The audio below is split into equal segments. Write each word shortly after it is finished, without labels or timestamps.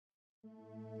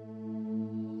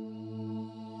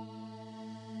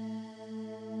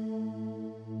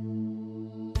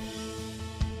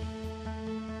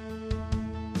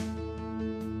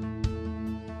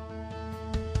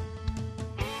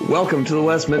Welcome to the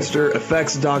Westminster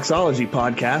Effects Doxology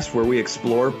podcast, where we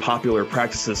explore popular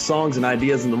practices, songs, and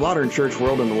ideas in the modern church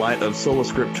world in the light of Sola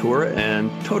Scriptura and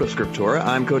Toto Scriptura.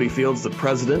 I'm Cody Fields, the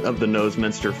president of the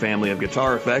Westminster family of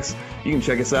guitar effects. You can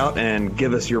check us out and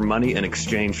give us your money in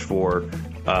exchange for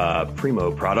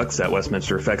Primo products at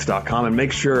westminstereffects.com, and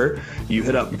make sure you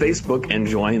hit up Facebook and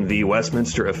join the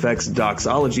Westminster Effects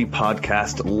Doxology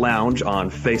Podcast Lounge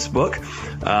on Facebook.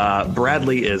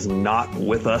 Bradley is not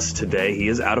with us today. He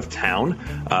is out of town,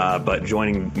 but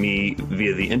joining me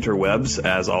via the interwebs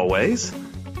as always.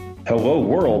 Hello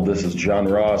world, this is John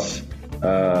Ross.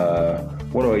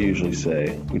 What do I usually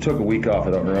say? We took a week off,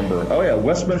 I don't remember. Oh yeah,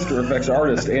 Westminster Effects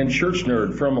artist and church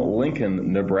nerd from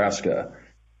Lincoln, Nebraska.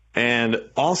 And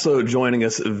also joining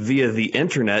us via the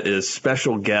internet is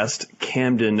special guest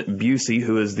Camden Bucey,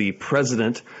 who is the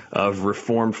president of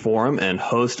Reformed Forum and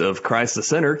host of Christ the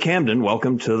Center. Camden,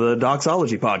 welcome to the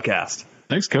Doxology podcast.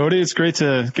 Thanks, Cody. It's great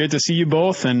to see you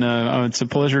both, and it's a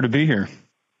pleasure to be here.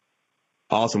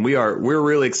 Awesome. We're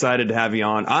really excited to have you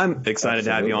on. I'm excited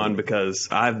to have you on because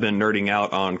I've been nerding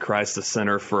out on Christ the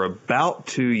Center for about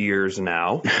 2 years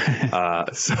now.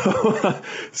 So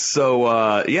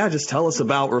just tell us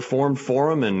about Reformed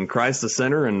Forum and Christ the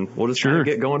Center, and we'll just kind of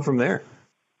get going from there.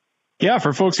 Yeah,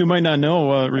 for folks who might not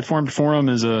know, Reformed Forum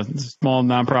is a small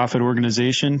nonprofit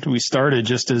organization. We started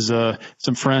just as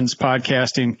some friends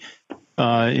podcasting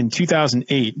in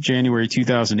 2008, January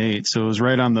 2008. So it was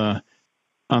right on the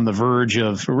verge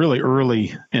of really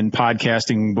early in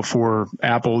podcasting, before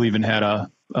Apple even had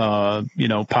a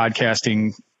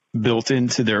podcasting built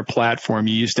into their platform.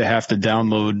 You used to have to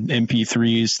download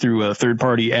MP3s through a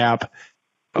third-party app,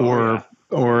 or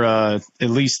at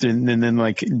least and then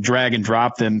like drag and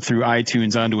drop them through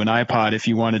iTunes onto an iPod if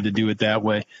you wanted to do it that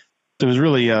way. So it was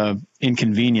really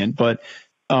inconvenient, but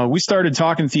we started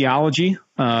talking theology,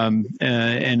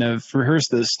 and I've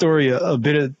rehearsed the story a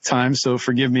bit at times, so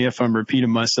forgive me if I'm repeating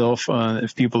myself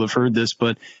if people have heard this.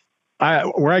 But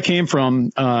where I came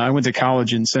from, I went to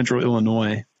college in Central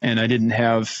Illinois, and I didn't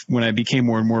have, when I became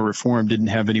more and more Reformed, didn't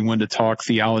have anyone to talk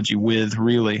theology with,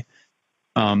 really,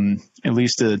 at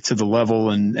least to the level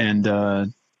and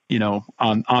on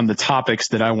the topics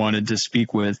that I wanted to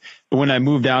speak with. But when I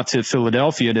moved out to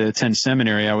Philadelphia to attend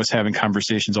seminary, I was having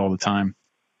conversations all the time.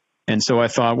 And so I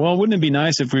thought, well, wouldn't it be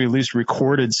nice if we at least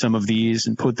recorded some of these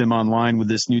and put them online with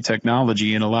this new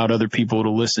technology and allowed other people to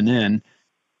listen in?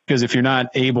 Because if you're not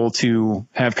able to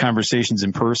have conversations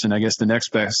in person, I guess the next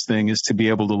best thing is to be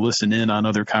able to listen in on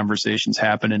other conversations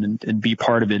happening and be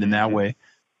part of it in that way.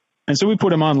 And so we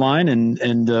put them online, and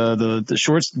the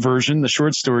short version, the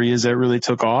short story is that really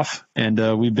took off.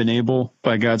 And we've been able,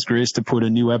 by God's grace, to put a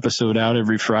new episode out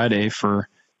every Friday for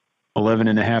 11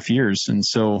 and a half years. And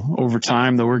so over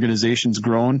time, the organization's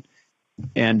grown,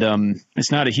 and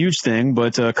it's not a huge thing,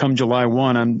 but come July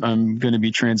 1, I'm going to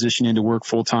be transitioning to work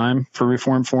full time for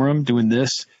Reformed Forum, doing the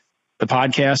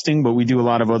podcasting, but we do a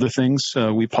lot of other things.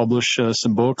 We publish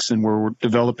some books, and we're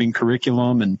developing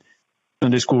curriculum and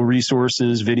Sunday school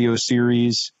resources, video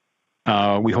series.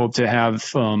 We hope to have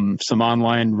some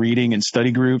online reading and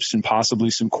study groups, and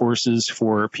possibly some courses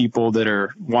for people that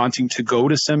are wanting to go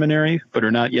to seminary but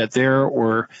are not yet there,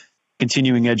 or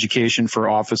continuing education for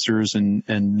officers and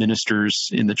ministers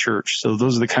in the church. So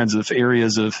those are the kinds of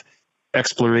areas of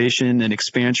exploration and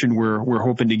expansion we're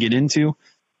hoping to get into.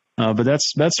 But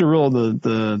that's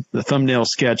the thumbnail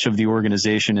sketch of the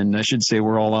organization. And I should say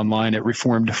we're all online at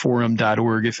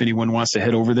reformedforum.org if anyone wants to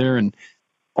head over there. And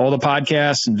all the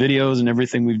podcasts and videos and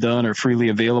everything we've done are freely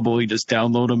available. You just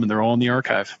download them, and they're all in the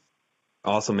archive.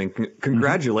 Awesome. And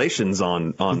congratulations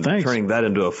on turning that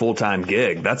into a full-time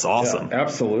gig. That's awesome. Yeah,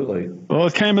 absolutely. Well,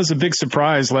 it came as a big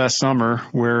surprise last summer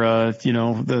where,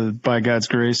 by God's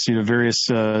grace, various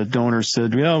donors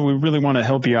said, well, we really want to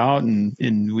help you out.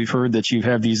 And we've heard that you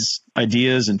have these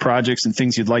ideas and projects and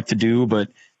things you'd like to do. But,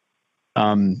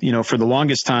 for the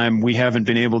longest time, we haven't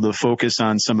been able to focus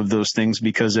on some of those things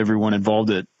because everyone involved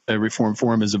at Reformed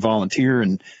Forum is a volunteer,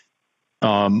 and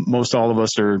most all of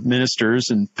us are ministers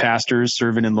and pastors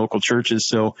serving in local churches.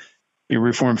 So the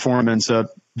Reformed Forum ends up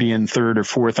being third or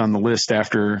fourth on the list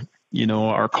after,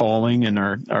 our calling and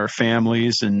our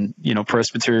families and,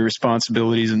 presbytery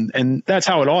responsibilities. And that's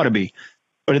how it ought to be.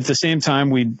 But at the same time,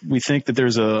 we think that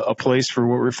there's a place for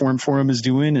what Reformed Forum is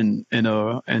doing.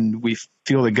 And we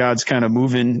feel that God's kind of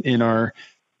moving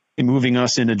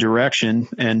us in a direction.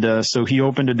 And so he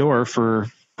opened a door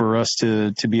for us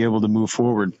to be able to move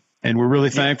forward. And we're really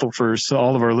thankful for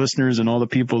all of our listeners and all the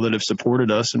people that have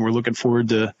supported us. And we're looking forward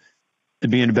to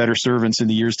being better servants in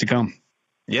the years to come.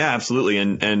 Yeah, absolutely.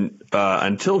 And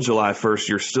until July 1st,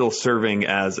 you're still serving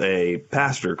as a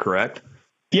pastor, correct?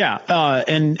 Yeah.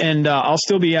 And I'll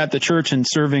still be at the church and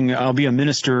serving. I'll be a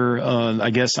minister, I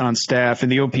guess, on staff. In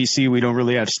the OPC, we don't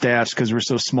really have staffs because we're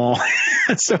so small.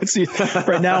 So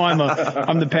right now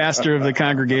I'm the pastor of the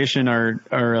congregation.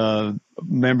 Our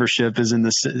membership is in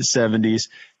the 70s,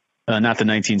 not the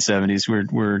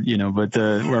 1970s. But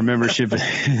our membership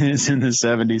is in the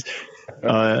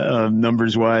 70s,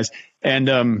 numbers wise.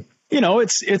 And,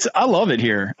 I love it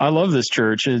here. I love this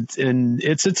church.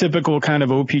 It's a typical kind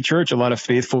of OP church, a lot of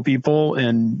faithful people,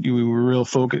 and we were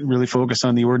really focused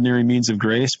on the ordinary means of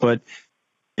grace. But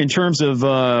in terms of,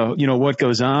 what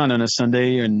goes on a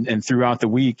Sunday and throughout the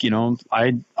week,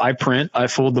 I print, I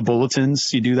fold the bulletins,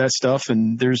 you do that stuff.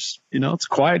 And there's, it's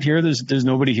quiet here. There's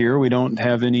nobody here. We don't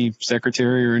have any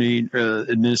secretary or any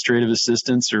administrative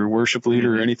assistants or worship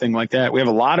leader or anything like that. We have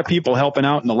a lot of people helping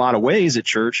out in a lot of ways at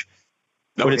church.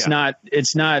 But it's not,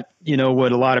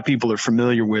 what a lot of people are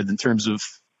familiar with in terms of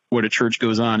what a church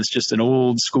goes on. It's just an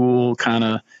old school kind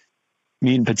of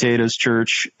meat and potatoes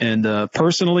church. And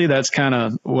personally, that's kind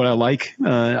of what I like.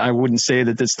 I wouldn't say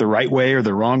that it's the right way or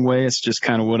the wrong way. It's just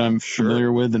kind of what I'm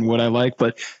familiar with and what I like.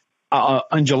 But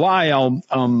in July,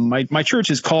 my church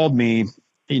has called me,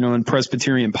 in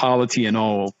Presbyterian polity and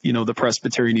all, the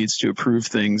presbytery needs to approve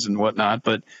things and whatnot.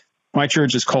 But my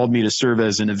church has called me to serve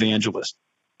as an evangelist.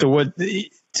 So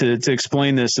to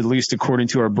explain this, at least according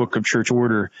to our book of church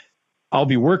order, I'll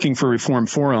be working for Reformed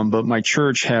Forum, but my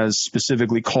church has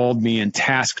specifically called me and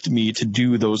tasked me to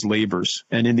do those labors.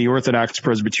 And in the Orthodox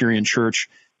Presbyterian Church,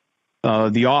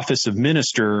 the office of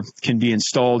minister can be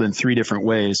installed in 3 different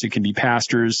ways. It can be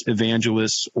pastors,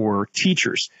 evangelists, or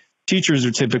teachers. Teachers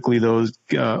are typically those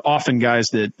often guys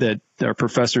that are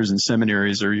professors in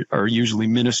seminaries are usually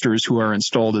ministers who are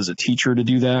installed as a teacher to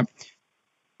do that.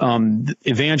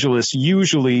 Evangelists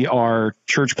usually are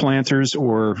church planters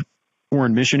or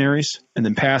foreign missionaries, and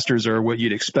then pastors are what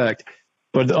you'd expect.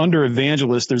 But under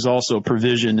evangelists, there's also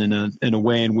provision in a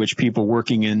way in which people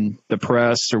working in the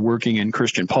press or working in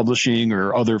Christian publishing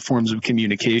or other forms of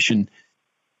communication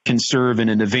can serve in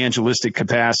an evangelistic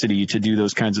capacity to do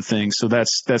those kinds of things. So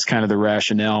that's kind of the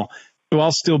rationale. So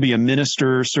I'll still be a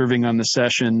minister serving on the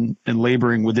session and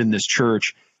laboring within this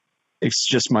church. It's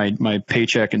just my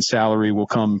paycheck and salary will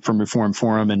come from Reformed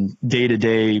Forum, and day to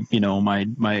day,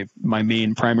 my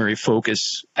main primary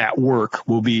focus at work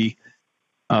will be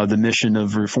the mission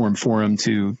of Reformed Forum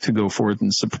to go forth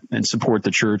and support the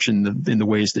church in the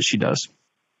ways that she does.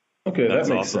 Okay, that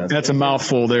makes sense. That's a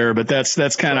mouthful there, but that's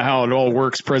kind of how it all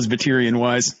works Presbyterian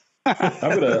wise.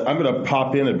 I'm gonna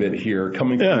pop in a bit here,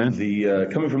 coming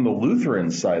from the Lutheran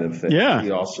side of things. Yeah,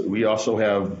 we also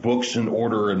have books and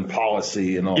order and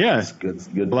policy and all. This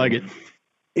good. Like it.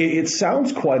 It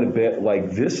sounds quite a bit like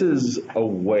this is a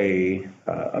way.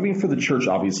 For the church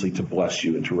obviously to bless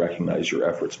you and to recognize your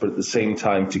efforts, but at the same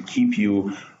time to keep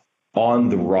you on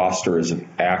the roster as an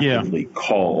actively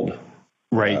called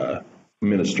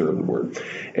minister of the word,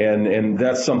 and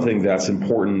that's something that's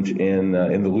important in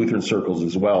the Lutheran circles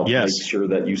as well. To make sure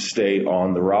that you stay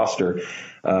on the roster,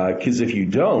 because if you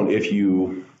don't,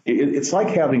 it's like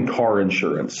having car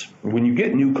insurance. When you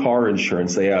get new car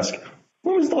insurance, they ask,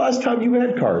 when was the last time you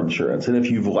had car insurance? And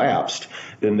if you've lapsed,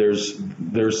 then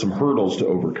there's some hurdles to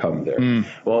overcome there.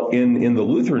 Well, in the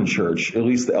Lutheran Church, at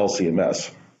least the LCMS,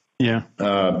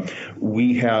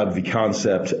 we have the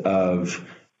concept of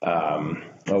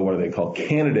what are they called?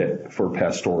 Candidate for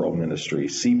pastoral ministry,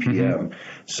 CPM.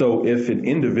 So if an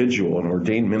individual, an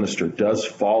ordained minister, does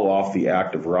fall off the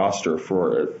active roster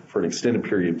for an extended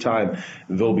period of time,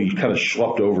 they'll be kind of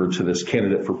schlepped over to this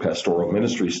candidate for pastoral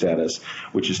ministry status,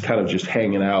 which is kind of just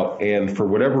hanging out. And for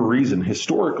whatever reason,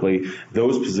 historically,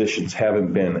 those positions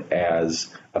haven't been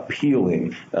as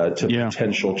appealing to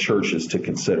potential churches to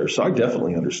consider. So I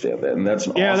definitely understand that. And that's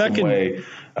an awesome way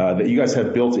that you guys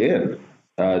have built in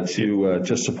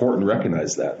to support and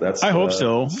recognize that. I hope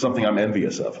so. Something I'm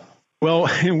envious of. Well,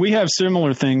 we have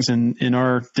similar things in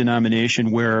our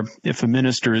denomination where if a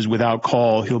minister is without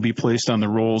call, he'll be placed on the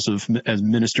rolls as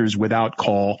ministers without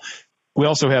call. We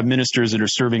also have ministers that are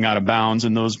serving out of bounds,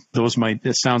 and those might,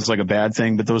 it sounds like a bad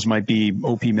thing, but those might be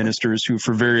OP ministers who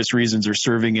for various reasons are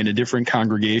serving in a different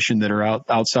congregation that are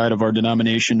outside of our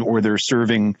denomination, or they're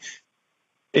serving.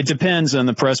 It depends on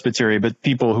the presbytery, but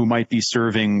people who might be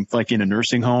serving like in a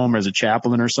nursing home or as a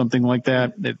chaplain or something like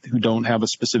that, who don't have a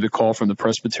specific call from the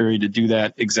presbytery to do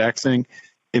that exact thing,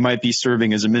 they might be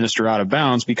serving as a minister out of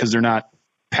bounds because they're not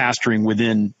pastoring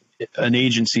within an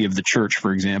agency of the church,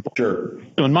 for example. Sure.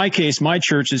 So in my case, my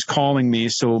church is calling me,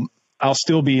 so I'll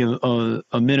still be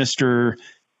a minister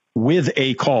with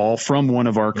a call from one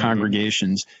of our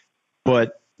congregations,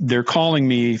 but they're calling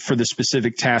me for the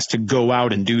specific task to go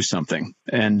out and do something.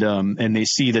 And they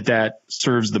see that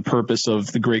serves the purpose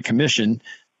of the Great Commission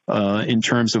in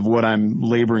terms of what I'm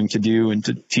laboring to do and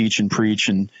to teach and preach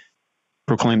and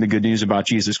proclaim the good news about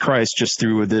Jesus Christ, just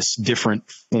through this different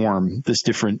form, this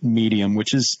different medium,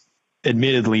 which is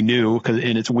admittedly new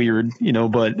and it's weird,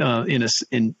 but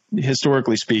in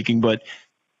historically speaking, but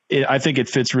I think it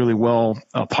fits really well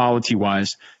polity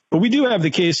wise. But we do have the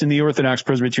case in the Orthodox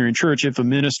Presbyterian Church, if a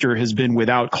minister has been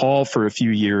without call for a few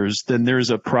years, then there's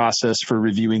a process for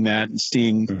reviewing that and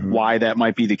seeing why that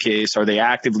might be the case. Are they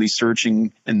actively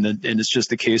searching and it's just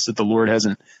the case that the Lord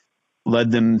hasn't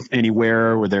led them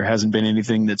anywhere, or there hasn't been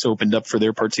anything that's opened up for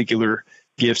their particular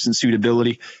gifts and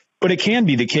suitability? But it can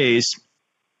be the case.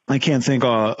 I can't think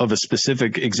of a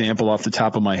specific example off the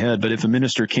top of my head, but if a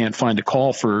minister can't find a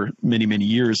call for many, many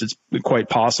years, it's quite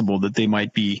possible that they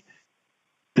might be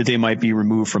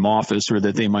removed from office, or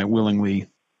that they might willingly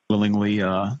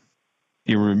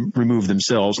remove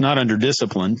themselves, not under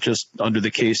discipline, just under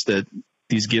the case that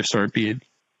these gifts aren't being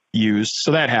used.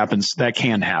 So that happens. That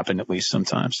can happen at least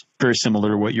sometimes. Very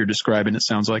similar to what you're describing, it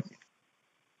sounds like.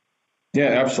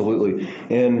 Yeah, absolutely.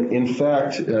 And in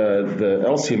fact, the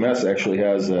LCMS actually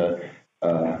has an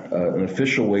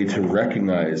official way to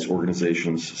recognize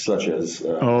organizations such as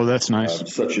that's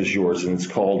nice, such as yours, and it's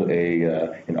called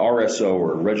an RSO,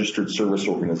 or a Registered Service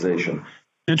Organization.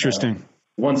 Interesting.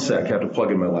 One sec, I have to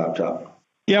plug in my laptop.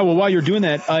 Yeah, well, while you're doing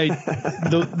that,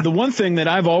 the one thing that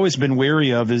I've always been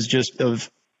wary of is just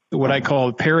of what I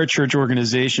call parachurch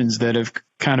organizations that have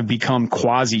kind of become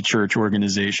quasi-church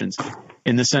organizations,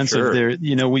 in the sense of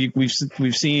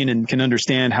we've seen and can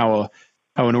understand how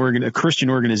a Christian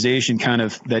organization kind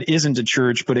of that isn't a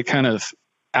church, but it kind of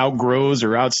outgrows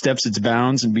or outsteps its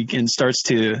bounds and starts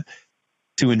to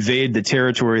invade the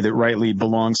territory that rightly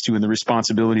belongs to and the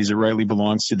responsibilities that rightly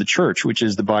belongs to the church, which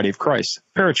is the body of Christ.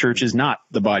 Parachurch is not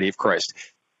the body of Christ.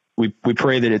 We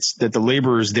pray that the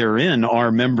laborers therein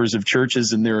are members of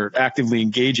churches and they're actively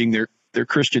engaging their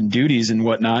Christian duties and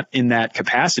whatnot in that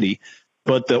capacity.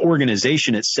 But the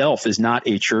organization itself is not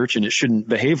a church, and it shouldn't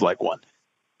behave like one.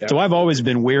 Yeah. So I've always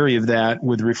been wary of that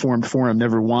with Reformed Forum,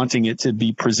 never wanting it to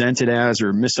be presented as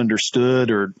or misunderstood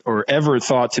or ever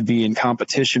thought to be in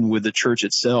competition with the church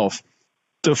itself.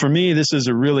 So for me, this is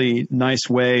a really nice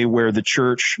way where the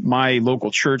church, my local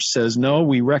church, says, no,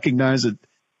 we recognize that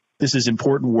this is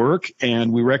important work,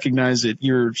 and we recognize that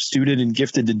you're suited and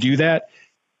gifted to do that.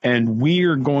 And we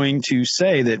are going to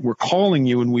say that we're calling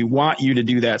you and we want you to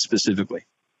do that specifically.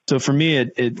 So for me,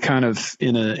 it kind of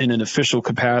in an official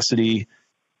capacity,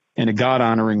 in a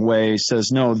God-honoring way,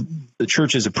 says, no, the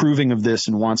church is approving of this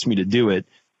and wants me to do it,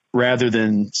 rather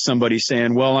than somebody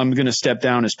saying, well, I'm going to step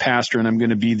down as pastor and I'm going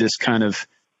to be this kind of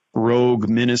rogue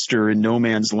minister in no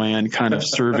man's land, kind of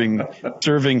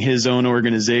serving his own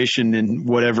organization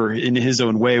in his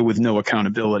own way with no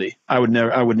accountability. I would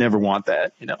never want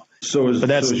that,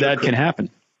 that can happen.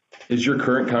 Is your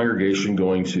current congregation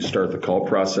going to start the call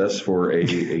process for a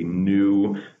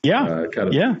new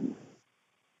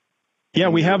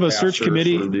we have a search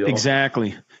committee.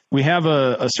 Exactly. We have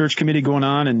a search committee going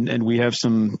on, and we have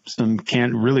some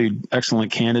really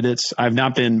excellent candidates. I've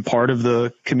not been part of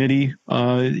the committee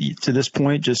to this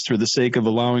point, just for the sake of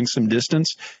allowing some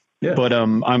distance. Yeah. But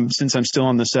since I'm still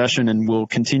on the session and will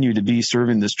continue to be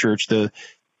serving this church,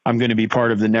 I'm going to be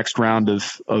part of the next round of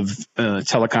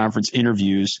teleconference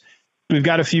interviews. We've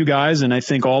got a few guys, and I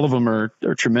think all of them are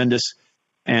tremendous.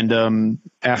 And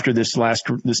after this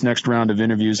next round of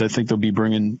interviews, I think they'll be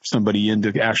bringing somebody in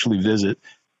to actually visit.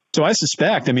 So I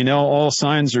suspect, all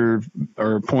signs are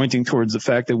pointing towards the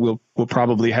fact that we'll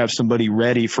probably have somebody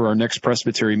ready for our next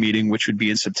presbytery meeting, which would be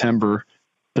in September.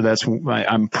 So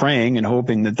I'm praying and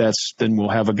hoping then we'll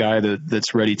have a guy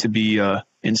that's ready to be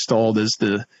installed as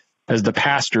the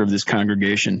pastor of this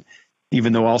congregation,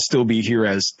 even though I'll still be here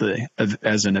as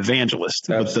an evangelist.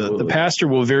 Absolutely. But the pastor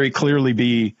will very clearly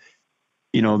be,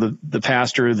 the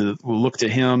pastor will look to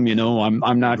him.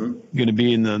 I'm not going to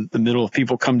be in the middle of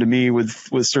people come to me with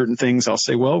certain things. I'll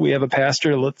say, well, we have a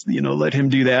pastor. Let him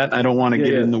do that. I don't want to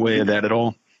get in the way of that at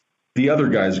all. The other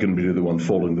guy is going to be the one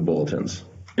folding the bulletins.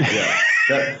 Yeah.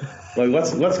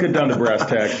 Let's get down to brass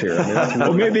tacks here.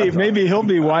 Well, maybe he'll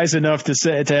be wise enough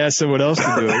to ask someone else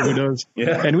to do it. Who knows?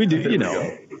 Yeah. And we do,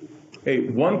 Hey,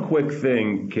 one quick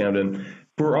thing, Camden,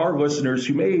 for our listeners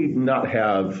who may not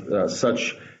have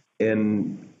such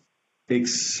an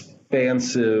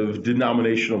expansive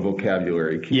denominational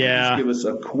vocabulary. Can you just give us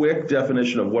a quick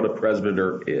definition of what a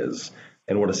presbyter is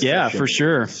and what a session is? Yeah, for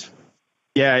sure.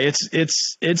 Yeah,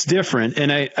 it's different.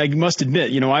 And I must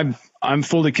admit, I'm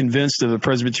fully convinced of a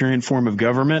Presbyterian form of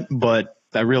government, but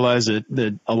I realize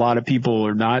that a lot of people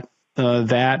are not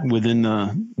that within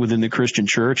the Christian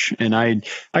church. And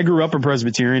I grew up a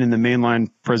Presbyterian in the mainline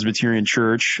Presbyterian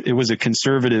church. It was a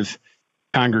conservative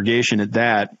congregation at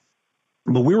that,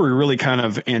 but we were really kind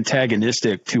of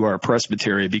antagonistic to our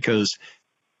presbytery because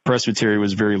presbytery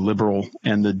was very liberal,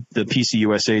 and the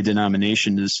PCUSA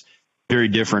denomination is very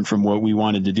different from what we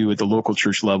wanted to do at the local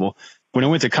church level. When I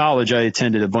went to college, I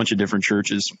attended a bunch of different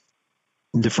churches,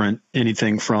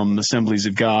 anything from Assemblies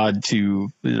of God to,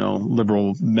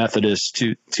 liberal Methodist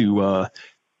to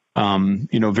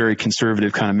very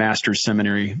conservative kind of master's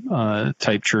seminary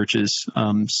type churches.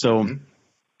 So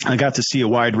I got to see a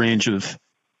wide range of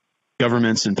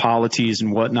governments and polities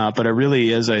and whatnot. But I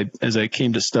really, as I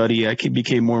came to study, I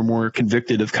became more and more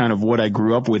convicted of kind of what I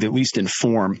grew up with, at least in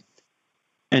form.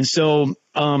 And so, we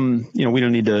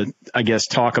don't need to, I guess,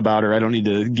 talk about, or I don't need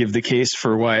to give the case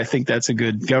for why I think that's a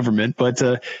good government. But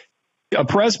a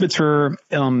presbyter,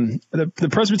 the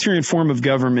Presbyterian form of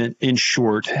government, in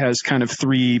short, has kind of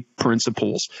three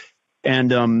principles.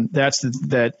 And that's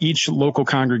that each local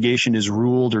congregation is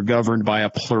ruled or governed by a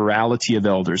plurality of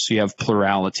elders. So you have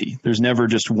plurality. There's never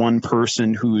just one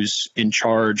person who's in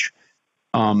charge.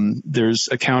 There's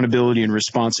accountability and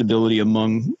responsibility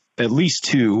among at least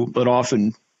two, but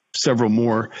often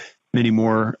many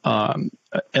more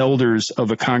elders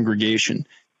of a congregation.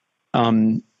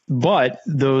 But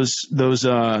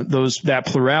that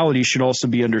plurality should also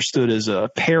be understood as a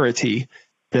parity,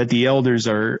 that the elders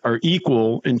are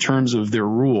equal in terms of their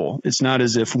rule. It's not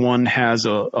as if one has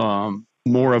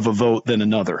more of a vote than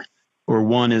another, or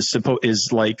one is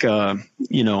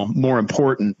more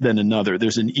important than another.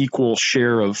 There's an equal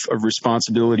share of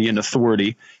responsibility and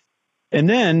authority. And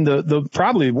then the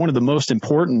probably one of the most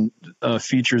important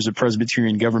features of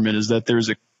Presbyterian government is that there's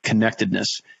a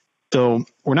connectedness. So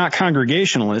we're not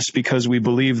Congregationalists because we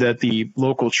believe that the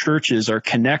local churches are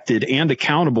connected and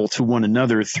accountable to one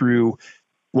another through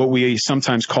what we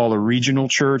sometimes call a regional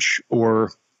church,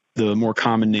 or the more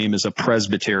common name is a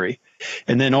presbytery.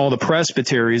 And then all the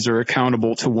presbyteries are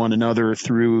accountable to one another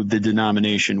through the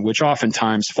denomination, which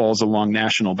oftentimes falls along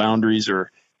national boundaries,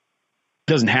 or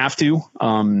doesn't have to,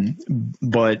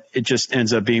 but it just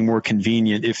ends up being more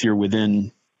convenient if you're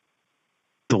within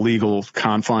the legal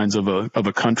confines of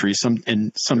a country. Sure.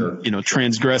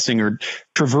 Transgressing or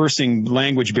traversing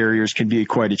language barriers can be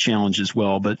quite a challenge as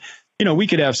well. But we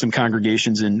could have some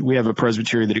congregations, and we have a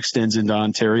presbytery that extends into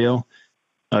Ontario,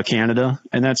 Canada,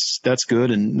 and that's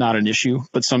good and not an issue.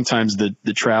 But sometimes the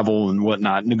travel and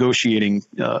whatnot, negotiating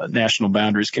national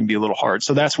boundaries can be a little hard.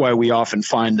 So that's why we often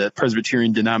find that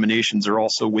Presbyterian denominations are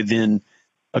also within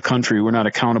a country. We're not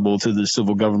accountable to the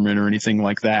civil government or anything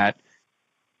like that.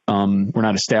 We're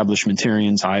not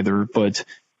establishmentarians either, but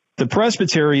the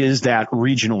presbytery is that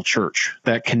regional church,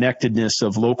 that connectedness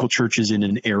of local churches in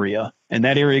an area. And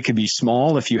that area could be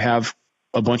small if you have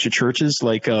a bunch of churches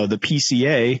like the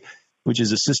PCA, which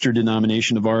is a sister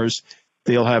denomination of ours.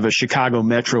 They'll have a Chicago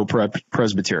Metro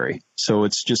Presbytery. So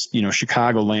it's just,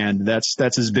 Chicagoland.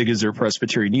 That's as big as their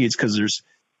presbytery needs because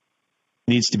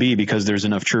there's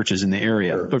enough churches in the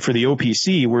area. Sure. But for the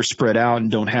OPC, we're spread out and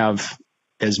don't have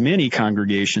as many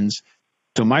congregations.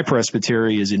 So my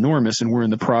presbytery is enormous, and we're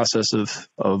in the process of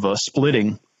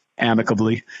splitting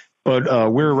amicably.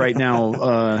 But we're right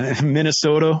now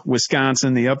Minnesota,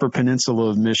 Wisconsin, the Upper Peninsula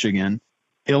of Michigan,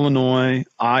 Illinois,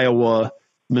 Iowa,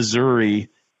 Missouri,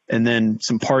 and then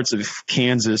some parts of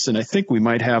Kansas, and I think we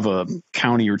might have a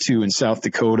county or two in South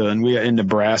Dakota, and we in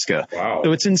Nebraska. Wow.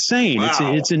 So it's insane.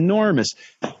 Wow. It's enormous.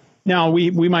 Now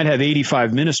we might have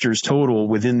 85 ministers total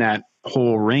within that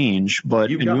whole range, but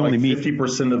you've got only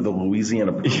 50% of the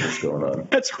Louisiana purchase going on.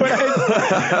 That's what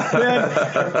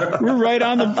we're right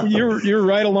on you're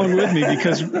right along with me,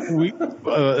 because we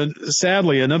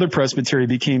sadly another presbytery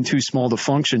became too small to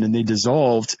function, and they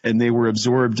dissolved, and they were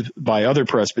absorbed by other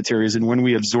presbyteries. And when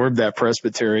we absorbed that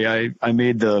presbytery, I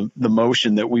made the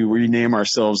motion that we rename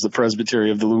ourselves the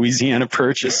Presbytery of the Louisiana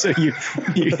Purchase. So you're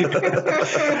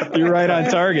right on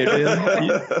target,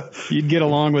 man. You'd get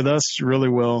along with us really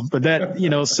well. But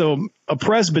so a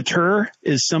presbyter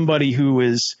is somebody who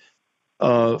is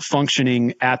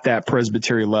functioning at that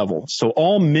presbytery level. So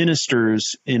all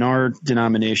ministers in our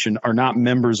denomination are not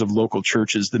members of local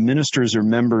churches. The ministers are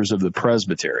members of the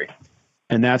presbytery,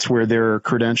 and that's where their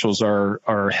credentials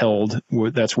are held.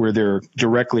 That's where they're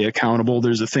directly accountable.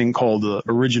 There's a thing called the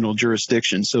original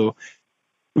jurisdiction. So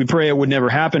we pray it would never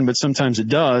happen, but sometimes it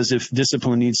does. If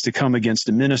discipline needs to come against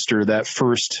a minister, that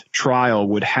first trial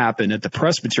would happen at the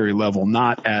presbytery level,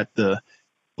 not at the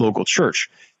local church.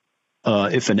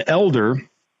 If an elder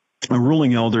a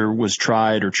ruling elder was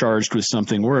tried or charged with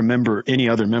something, or any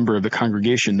other member of the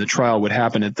congregation, the trial would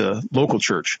happen at the local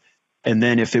church. And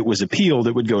then if it was appealed,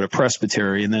 it would go to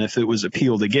presbytery. And then if it was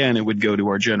appealed again, it would go to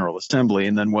our General Assembly.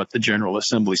 And then what the General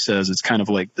Assembly says, it's kind of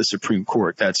like the Supreme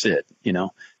Court. That's it.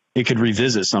 It could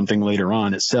revisit something later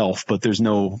on itself, but there's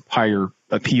no higher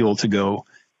appeal to go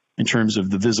in terms of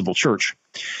the visible church.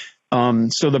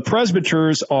 So the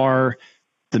presbyters are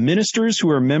the ministers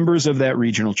who are members of that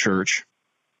regional church,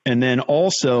 and then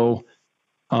also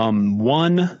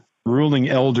one ruling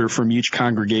elder from each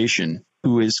congregation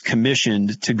who is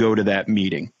commissioned to go to that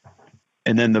meeting.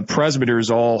 And then the presbyters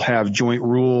all have joint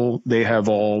rule. They have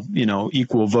all,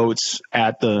 equal votes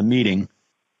at the meeting.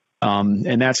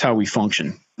 And that's how we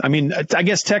function. I mean, I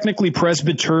guess technically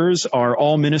presbyters are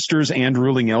all ministers and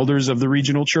ruling elders of the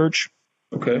regional church.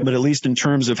 Okay. But at least in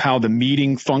terms of how the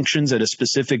meeting functions at a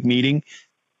specific meeting,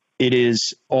 it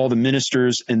is all the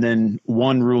ministers and then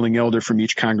one ruling elder from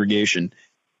each congregation.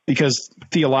 Because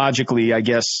theologically, I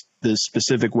guess the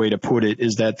specific way to put it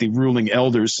is that the ruling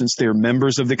elders, since they're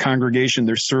members of the congregation,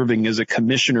 they're serving as a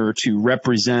commissioner to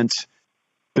represent.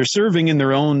 They're serving in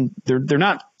their own. They're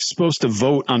not supposed to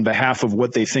vote on behalf of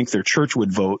what they think their church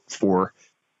would vote for.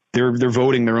 They're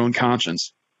voting their own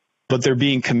conscience, but they're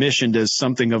being commissioned as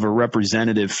something of a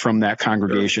representative from that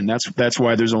congregation. Sure. That's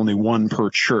why there's only one per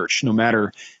church, no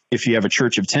matter if you have a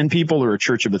church of 10 people or a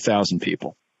church of 1,000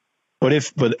 people.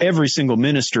 But every single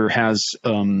minister has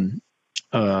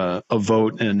a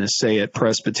vote and a say at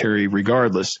presbytery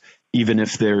regardless, even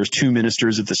if there's two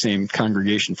ministers at the same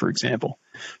congregation, for example.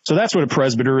 So that's what a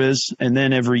presbyter is. And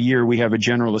then every year we have a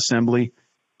General Assembly,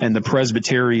 and the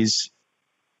presbyteries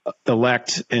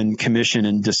elect and commission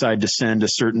and decide to send a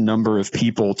certain number of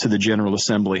people to the General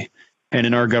Assembly. And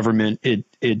in our government,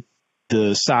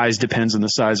 the size depends on the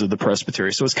size of the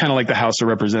presbytery. So it's kind of like the House of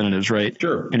Representatives, right?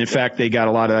 Sure. And in fact, they got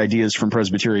a lot of ideas from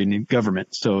Presbyterian government.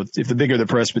 So if the bigger the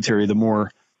presbytery, the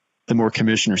more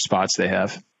commissioner spots they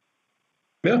have.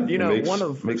 Yeah,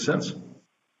 makes sense.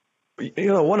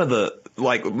 One of the,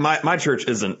 my church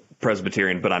isn't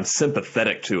Presbyterian, but I'm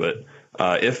sympathetic to it.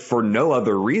 If for no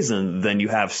other reason than you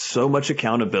have so much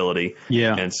accountability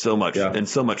and so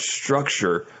much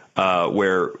structure.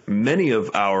 Where many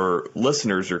of our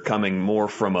listeners are coming more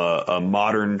from a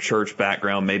modern church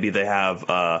background. Maybe they have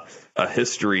a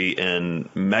history in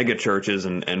mega churches,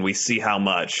 and we see how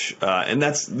much. And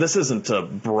this isn't to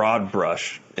broad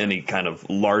brush any kind of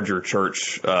larger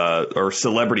church or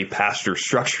celebrity pastor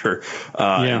structure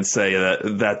and say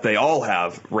that they all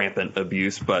have rampant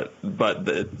abuse. But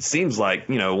it seems like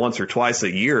once or twice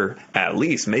a year, at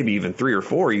least, maybe even 3 or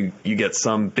 4, you get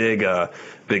some big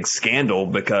scandal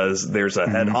because there's a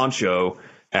head honcho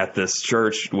at this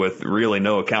church with really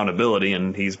no accountability,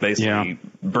 and he's basically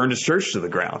burned his church to the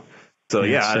ground. So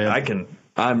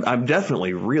I'm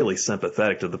definitely really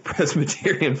sympathetic to the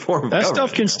Presbyterian form of government. That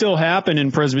stuff can still happen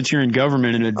in Presbyterian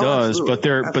government, and it does.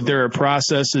 Absolutely. But there are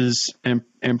processes and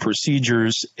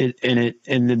procedures,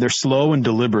 and they're slow and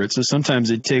deliberate. So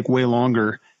sometimes it take way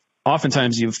longer.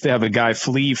 Oftentimes you have a guy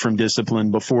flee from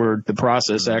discipline before the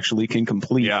process actually can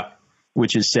complete. Yeah.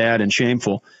 Which is sad and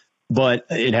shameful, but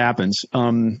it happens.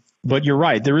 But you're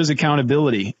right. There is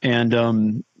accountability,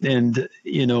 and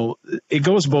it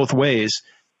goes both ways.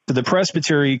 So the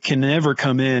presbytery can never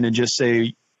come in and just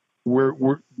say,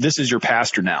 this is your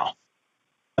pastor now.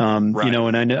 Right.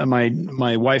 And I know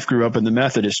my wife grew up in the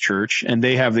Methodist church, and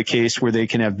they have the case where they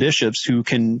can have bishops who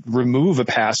can remove a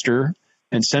pastor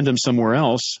and send him somewhere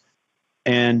else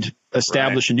and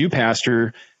establish a new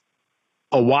pastor.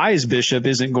 A wise bishop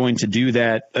isn't going to do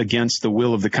that against the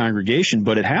will of the congregation,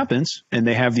 but it happens, and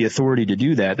they have the authority to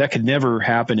do that. That could never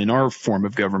happen in our form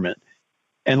of government.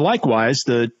 And likewise,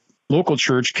 the local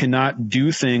church cannot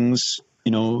do things,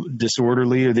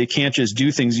 disorderly, or they can't just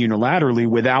do things unilaterally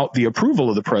without the approval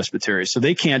of the presbytery. So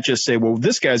they can't just say, well,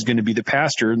 this guy's going to be the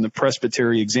pastor, and the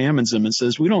presbytery examines him and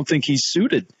says, we don't think he's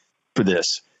suited for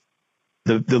this.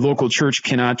 The local church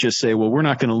cannot just say, well, we're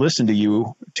not going to listen to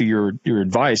you, to your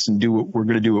advice, and we're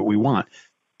going to do what we want.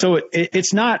 So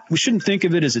it's not, we shouldn't think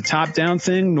of it as a top-down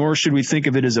thing, nor should we think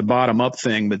of it as a bottom-up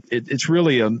thing, but it's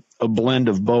really a blend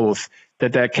of both,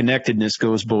 that connectedness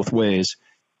goes both ways.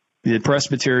 The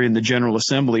presbytery and the General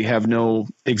Assembly have no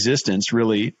existence,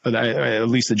 really. At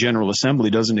least the General Assembly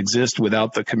doesn't exist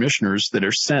without the commissioners that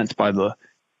are sent by the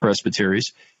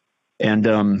presbyteries.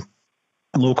 And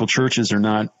local churches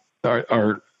are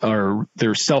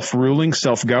they're self-ruling,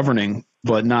 self-governing,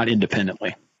 but not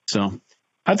independently. So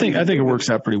I think it works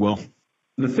out pretty well.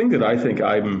 The thing that I think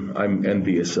I'm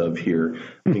envious of here,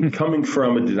 I mean, coming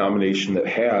from a denomination that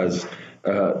has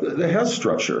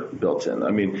structure built in.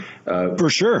 I mean, for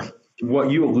sure.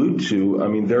 what you allude to, I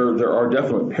mean, there are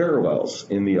definite parallels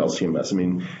in the LCMS. I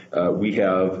mean, we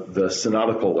have the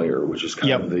synodical layer, which is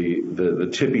kind of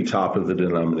the tippy top of the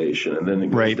denomination, and then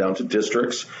it goes down to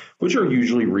districts, which are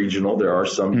usually regional. There are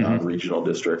some non-regional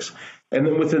districts, and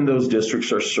then within those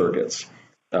districts are circuits,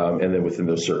 and then within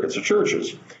those circuits are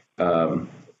churches.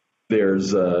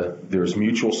 There's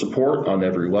mutual support on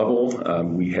every level.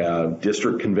 We have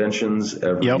district conventions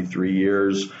every 3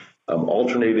 years.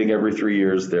 Alternating every 3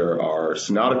 years. There are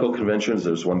synodical conventions.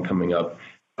 There's one coming up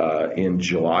in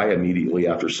July, immediately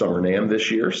after Summer NAMM this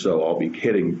year. So I'll be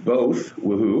hitting both,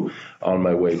 woohoo, on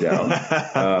my way down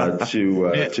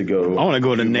to go. I want to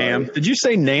go to NAMM. Did you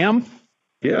say NAMM?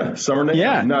 Yeah, Summer NAMM.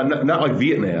 Yeah, not like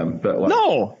Vietnam, but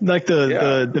like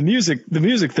the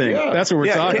music thing. Yeah. That's what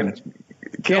we're talking.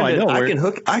 Camden,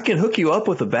 I can hook you up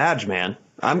with a badge, man.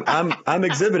 I'm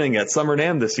exhibiting at Summer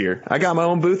NAMM this year. I got my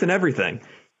own booth and everything.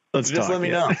 Let me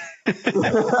know.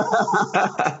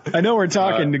 I know we're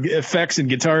talking effects and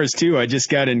guitars too. I just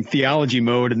got in theology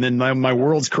mode, and then my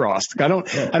worlds crossed. I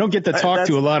don't get to talk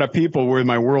to a lot of people where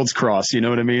my worlds cross. You know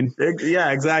what I mean?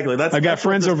 Yeah, exactly. I got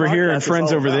friends over here and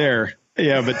friends over there.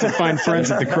 Yeah, but to find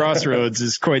friends at the crossroads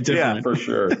is quite different. Yeah, for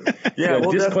sure. Yeah,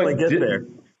 we'll definitely get there.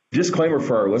 Disclaimer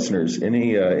for our listeners: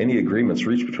 any agreements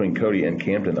reached between Cody and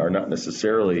Camden are not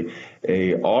necessarily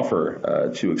a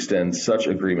offer to extend such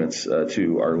agreements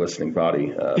to our listening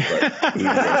body. But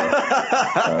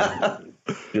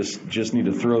we just need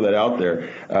to throw that out there.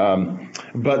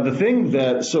 But the thing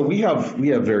we have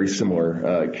very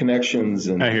similar connections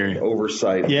and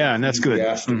oversight. Yeah, and that's good.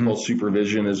 Enthusiastical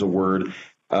supervision is a word.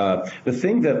 The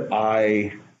thing that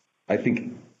I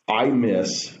think I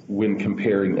miss when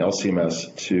comparing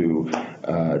LCMS to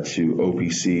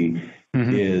OPC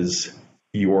is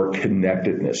your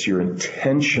connectedness, your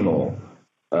intentional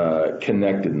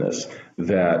connectedness.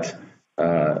 That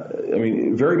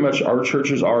very much our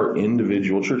churches are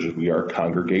individual churches. We are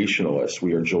congregationalists.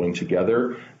 We are joined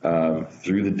together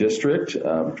through the district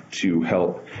to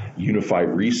help unify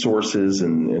resources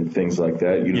and things like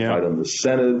that. Unified on the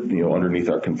Synod, underneath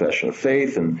our confession of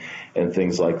faith and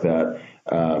things like that.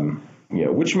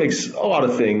 Which makes a lot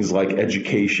of things like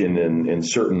education and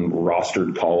certain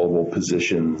rostered callable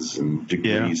positions and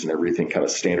degrees and everything kind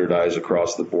of standardized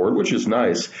across the board, which is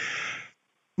nice.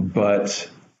 But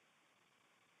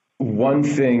one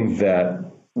thing that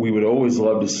we would always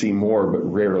love to see more, but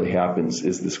rarely happens,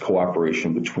 is this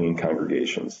cooperation between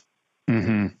congregations.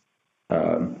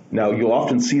 Now, you'll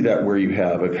often see that where you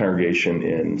have a congregation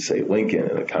in, say, Lincoln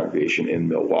and a congregation in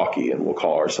Milwaukee, and we'll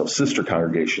call ourselves sister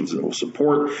congregations, and we'll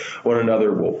support one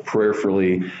another. We'll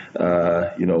prayerfully,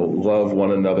 love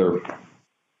one another.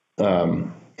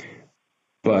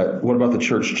 But what about the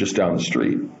church just down the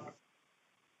street?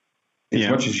 As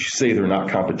much as you say they're not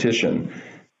competition,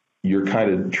 you're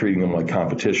kind of treating them like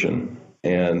competition,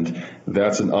 and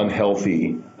that's an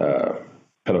unhealthy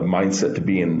kind of mindset to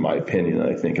be in my opinion, and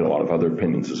I think in a lot of other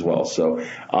opinions as well. So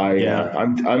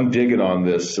I'm digging on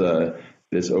this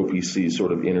OPC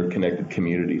sort of interconnected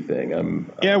community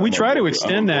thing. We try to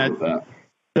extend that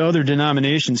to other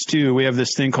denominations too. We have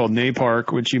this thing called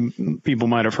NAPARC, which people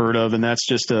might have heard of, and that's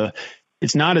just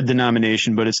it's not a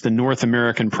denomination, but it's the North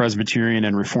American Presbyterian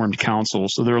and Reformed Council.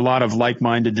 So there are a lot of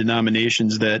like-minded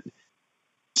denominations that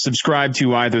subscribe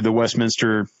to either the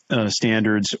Westminster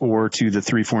standards or to the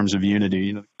three forms of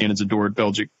unity, Canons of Dort,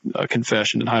 Belgic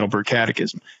Confession, and Heidelberg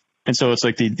Catechism. And so it's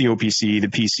like the OPC, the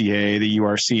PCA, the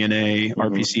URCNA,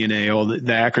 RPCNA, all the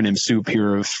acronym soup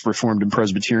here of Reformed and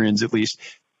Presbyterians at least.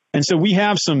 And so we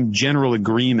have some general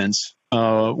agreements.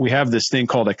 We have this thing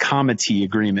called a comity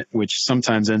agreement, which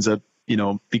sometimes ends up,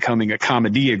 becoming a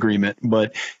comedy agreement.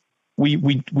 But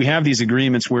we have these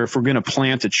agreements where if we're going to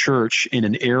plant a church in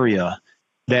an area,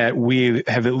 that we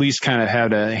have at least kind of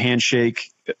had a handshake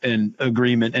and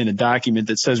agreement and a document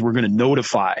that says we're going to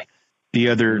notify the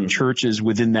other churches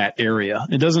within that area.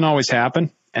 It doesn't always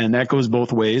happen, and that goes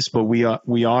both ways, but we've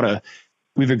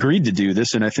agreed to do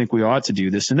this, and I think we ought to do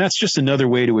this. And that's just another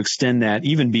way to extend that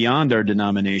even beyond our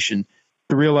denomination,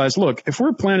 to realize, look, if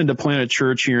we're planning to plant a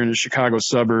church here in a Chicago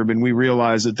suburb and we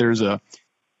realize that there's a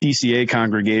DCA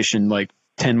congregation like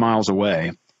 10 miles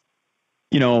away,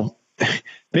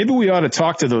 maybe we ought to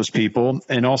talk to those people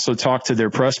and also talk to their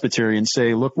presbytery and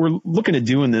say, look, we're looking at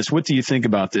doing this. What do you think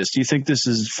about this? Do you think this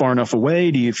is far enough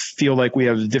away? Do you feel like we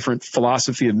have a different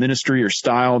philosophy of ministry or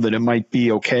style that it might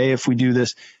be okay if we do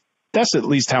this? That's at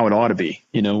least how it ought to be,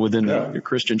 within the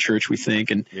Christian church, we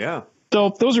think. And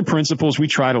so those are principles we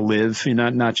try to live,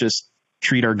 not just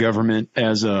treat our government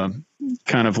as a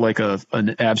kind of like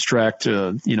an abstract,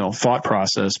 thought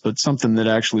process, but something that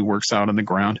actually works out on the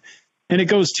ground. And it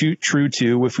goes true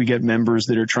too if we get members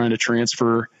that are trying to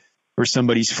transfer, or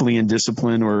somebody's fleeing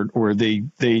discipline, or they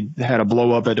had a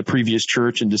blow up at a previous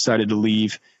church and decided to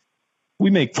leave. We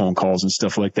make phone calls and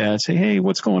stuff like that. Say, hey,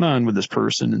 what's going on with this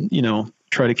person? And,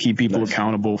 try to keep people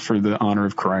accountable for the honor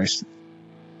of Christ.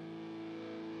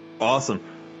 Awesome.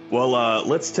 Well,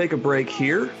 let's take a break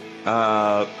here.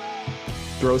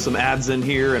 Throw some ads in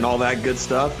here and all that good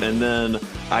stuff. And then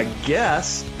I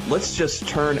guess let's just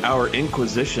turn our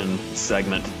Inquisition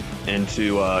segment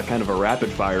into kind of a rapid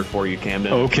fire for you,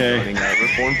 Camden. Okay. Regarding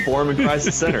Reformed Forum and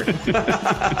Crisis Center.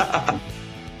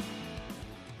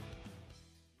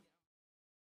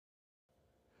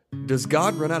 Does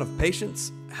God run out of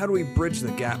patience? How do we bridge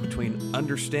the gap between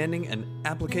understanding and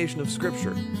application of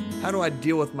Scripture? How do I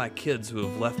deal with my kids who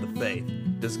have left the faith?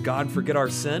 Does God forget our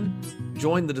sin?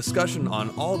 Join the discussion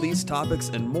on all these topics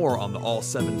and more on the All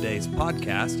 7 Days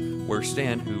podcast, where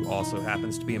Stan, who also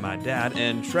happens to be my dad,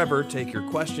 and Trevor take your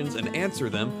questions and answer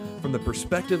them from the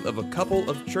perspective of a couple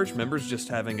of church members just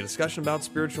having a discussion about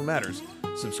spiritual matters.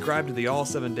 Subscribe to the All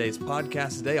 7 Days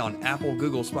podcast today on Apple,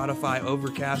 Google, Spotify,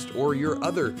 Overcast, or your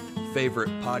other favorite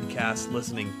podcast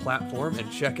listening platform,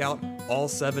 and check out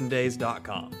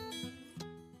all7days.com.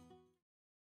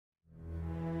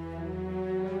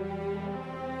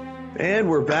 And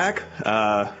we're back.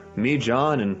 Me,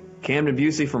 John, and Camden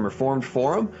Bucey from Reformed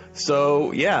Forum.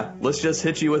 So, yeah, let's just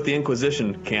hit you with the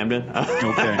Inquisition, Camden.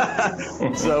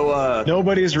 Okay. So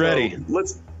nobody's ready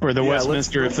for the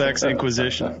Westminster Effects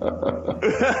Inquisition.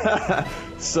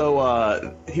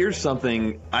 So here's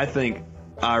something I think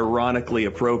ironically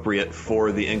appropriate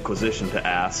for the Inquisition to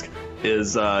ask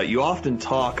is you often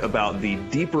talk about the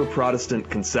deeper Protestant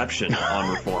conception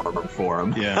on Reformed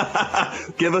Forum. Yeah.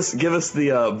 Give us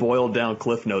the boiled down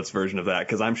Cliff Notes version of that,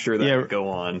 because I'm sure that would go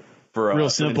on for real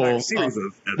simple. An entire series of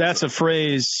episodes. That's a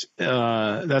phrase.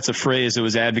 That's a phrase that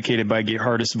was advocated by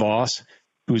Gerhardus Voss,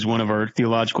 who's one of our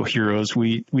theological heroes.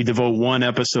 We devote one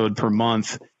episode per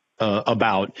month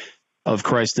of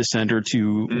Christ the Center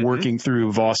to working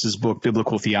through Voss's book,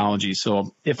 Biblical Theology.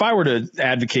 So if I were to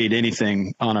advocate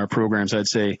anything on our programs, I'd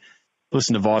say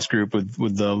listen to Voss Group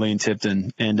with Lane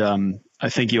Tipton, and I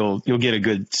think you'll get a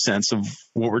good sense of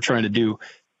what we're trying to do.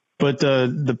 But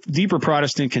the deeper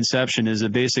Protestant conception is a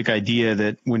basic idea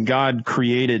that when God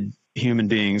created human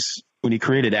beings, when he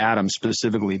created Adam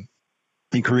specifically,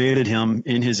 he created him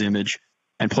in his image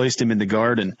and placed him in the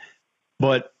garden.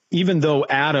 But even though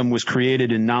Adam was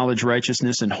created in knowledge,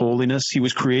 righteousness, and holiness, he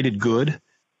was created good.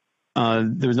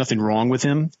 There was nothing wrong with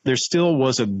him. There still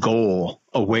was a goal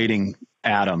awaiting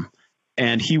Adam,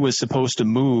 and he was supposed to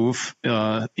move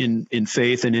in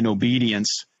faith and in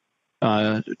obedience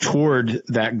toward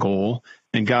that goal.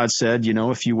 And God said,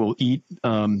 if you will eat,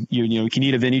 you can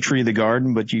eat of any tree of the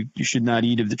garden, but you should not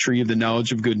eat of the tree of the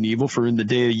knowledge of good and evil, for in the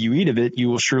day you eat of it, you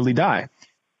will surely die.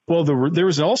 Well, there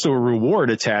was also a reward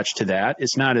attached to that.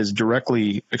 It's not as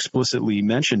directly, explicitly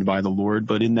mentioned by the Lord,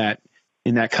 but in that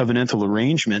covenantal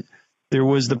arrangement, there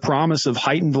was the promise of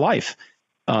heightened life,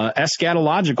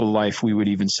 eschatological life, we would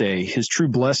even say, his true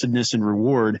blessedness and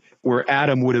reward, where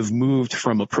Adam would have moved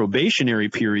from a probationary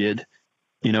period.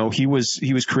 He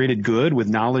was created good with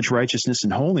knowledge, righteousness,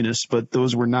 and holiness, but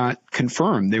those were not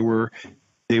confirmed. They were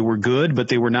good, but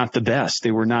they were not the best.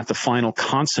 They were not the final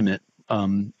consummate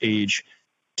age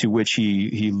to which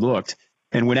he looked.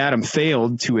 And when Adam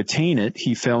failed to attain it,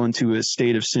 he fell into a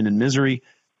state of sin and misery.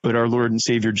 But our Lord and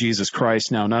Savior Jesus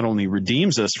Christ now not only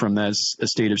redeems us from that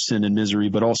state of sin and misery,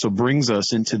 but also brings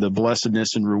us into the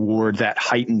blessedness and reward, that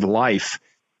heightened life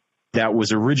that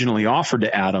was originally offered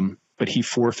to Adam, but he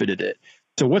forfeited it.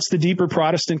 So what's the deeper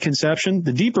Protestant conception?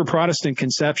 The deeper Protestant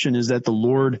conception is that the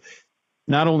Lord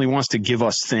not only wants to give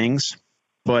us things,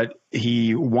 but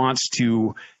he wants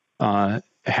to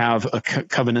have a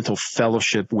covenantal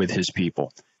fellowship with his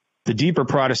people. The deeper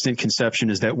Protestant conception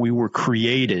is that we were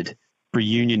created for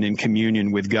union and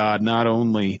communion with God, not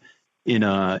only in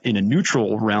a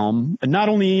neutral realm, and not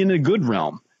only in a good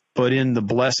realm, but in the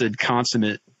blessed,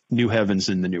 consummate new heavens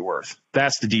and the new earth.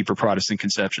 That's the deeper Protestant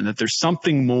conception, that there's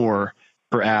something more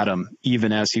for Adam,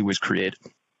 even as he was created.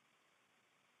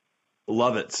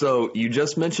 Love it. So you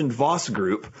just mentioned Voss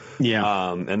Group.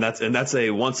 Yeah. And that's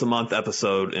a once a month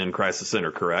episode in Crisis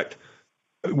Center, correct?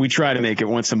 We try to make it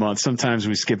once a month. Sometimes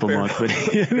we skip a month, but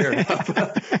fair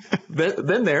enough.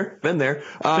 Been there.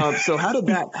 So how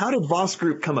did Voss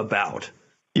Group come about?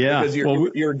 Yeah. Because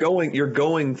you're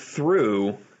going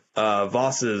through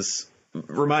Voss's,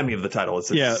 remind me of the title.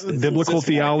 It's Biblical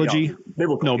Theology.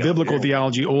 Biblical yeah.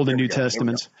 Theology, Old and New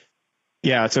Testaments.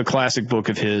 Yeah, it's a classic book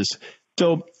of his.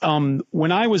 So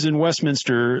when I was in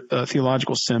Westminster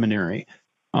Theological Seminary,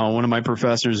 One of my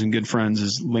professors and good friends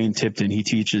is Lane Tipton. He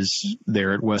teaches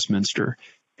there at Westminster.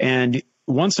 And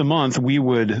once a month, we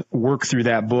would work through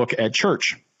that book at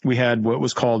church. We had what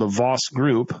was called a Voss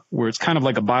group, where it's kind of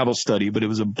like a Bible study, but it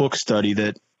was a book study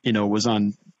that, was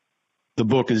on the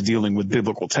book is dealing with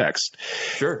biblical text.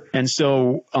 Sure. And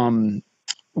so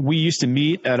we used to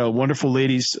meet at a wonderful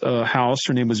lady's house.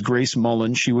 Her name was Grace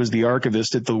Mullen. She was the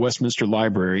archivist at the Westminster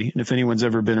Library. And if anyone's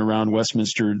ever been around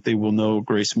Westminster, they will know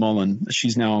Grace Mullen.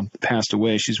 She's now passed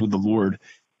away. She's with the Lord.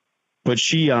 But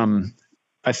she,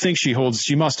 I think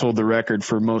she must hold the record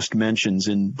for most mentions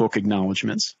in book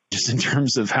acknowledgments, just in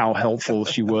terms of how helpful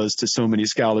she was to so many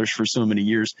scholars for so many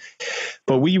years.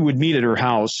 But we would meet at her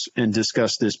house and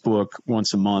discuss this book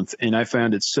once a month. And I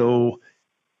found it so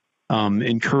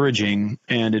encouraging,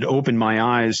 and it opened my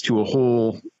eyes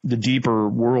to the deeper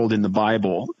world in the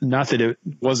Bible. Not that it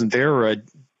wasn't there.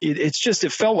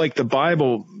 It felt like the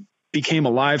Bible became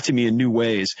alive to me in new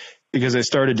ways, because I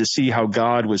started to see how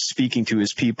God was speaking to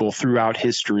his people throughout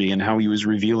history and how he was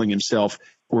revealing himself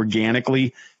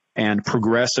organically and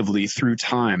progressively through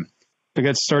time.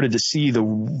 I started to see the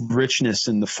richness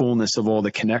and the fullness of all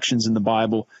the connections in the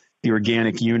Bible, the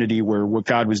organic unity, where what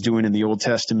God was doing in the Old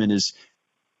Testament is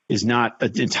not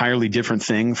an entirely different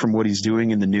thing from what he's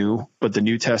doing in the New, but the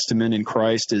New Testament in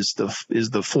Christ is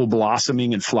the full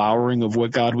blossoming and flowering of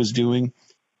what God was doing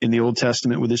in the Old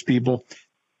Testament with his people.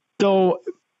 So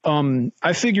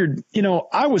I figured,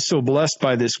 I was so blessed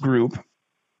by this group,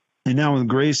 and now with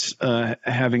Grace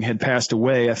having had passed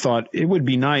away, I thought it would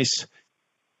be nice.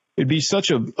 It'd be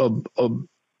such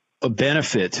a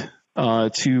benefit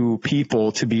to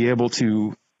people to be able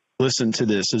to listen to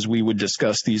this as we would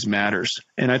discuss these matters.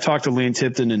 And I talked to Lane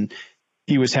Tipton, and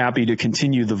he was happy to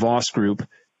continue the Voss group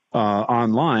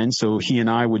online. So he and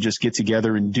I would just get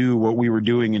together and do what we were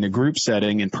doing in a group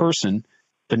setting in person.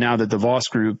 But now that the Voss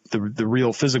group, the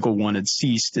real physical one, had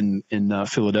ceased in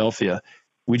Philadelphia,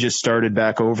 we just started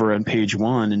back over on page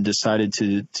 1 and decided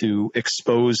to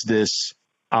expose this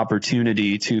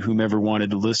opportunity to whomever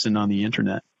wanted to listen on the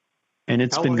internet. And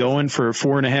it's been going for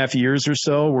 4.5 years or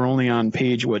so. We're only on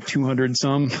page, 200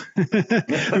 some?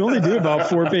 We only do about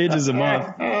 4 pages a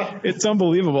month. It's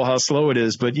unbelievable how slow it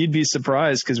is, but you'd be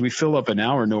surprised because we fill up an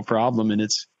hour, no problem. And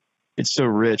it's so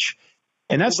rich.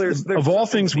 And that's, there's of all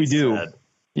things we do. Said.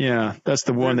 Yeah, that's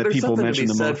the one that people mention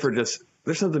the most.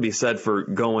 There's something to be said for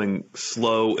going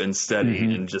slow and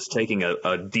steady and just taking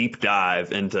a deep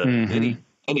dive into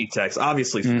any text.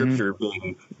 Obviously, scripture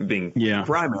being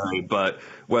primary, but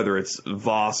whether it's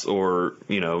Voss or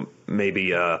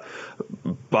maybe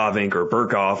Bavinck or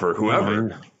Berkhoff or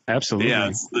whoever, absolutely, yeah,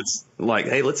 it's like,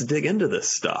 hey, let's dig into this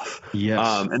stuff.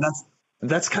 Yes, and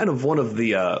that's kind of one of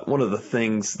the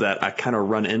things that I kind of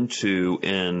run into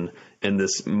in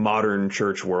this modern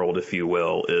church world, if you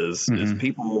will, is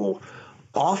people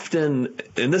often,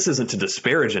 and this isn't to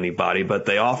disparage anybody, but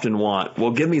they often want,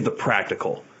 well, give me the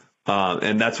practical.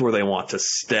 And that's where they want to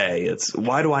stay. It's,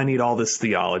 why do I need all this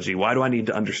theology? Why do I need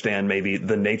to understand maybe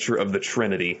the nature of the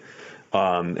Trinity?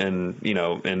 And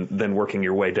then working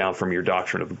your way down from your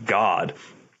doctrine of God.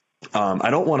 I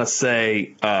don't want to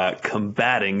say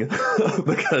combating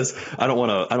because I don't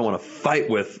want to fight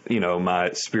with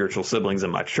my spiritual siblings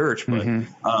in my church. But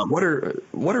what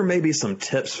are maybe some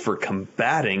tips for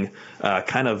combating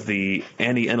kind of the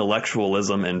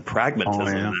anti-intellectualism and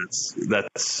pragmatism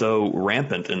that's so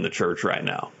rampant in the church right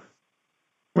now?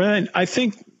 Well, I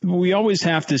think we always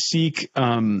have to seek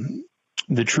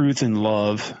the truth in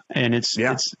love, and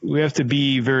we have to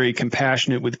be very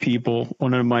compassionate with people.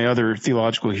 One of my other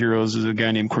theological heroes is a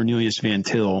guy named Cornelius Van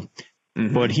Til,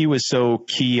 but he was so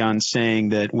key on saying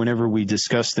that whenever we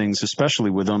discuss things, especially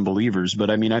with unbelievers, but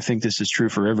I mean, I think this is true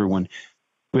for everyone,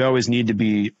 we always need to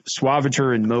be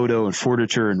suaviter in modo and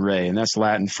fortiter in re, and that's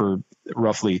Latin for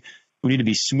roughly, we need to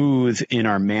be smooth in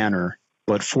our manner,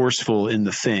 but forceful in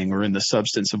the thing or in the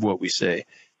substance of what we say.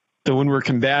 So when we're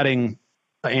combating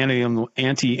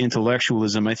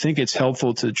anti-intellectualism, I think it's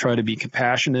helpful to try to be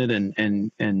compassionate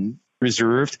and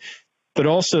reserved, but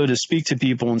also to speak to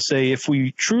people and say, if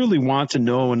we truly want to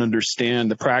know and understand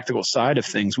the practical side of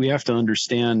things, we have to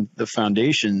understand the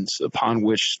foundations upon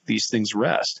which these things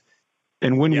rest.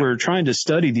 And when we're trying to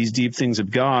study these deep things of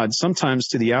God, sometimes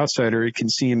to the outsider, it can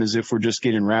seem as if we're just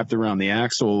getting wrapped around the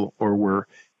axle or we're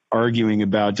arguing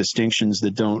about distinctions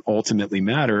that don't ultimately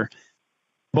matter.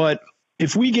 But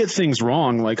if we get things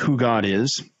wrong, like who God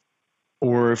is,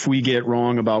 or if we get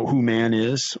wrong about who man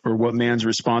is or what man's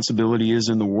responsibility is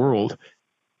in the world,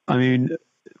 I mean,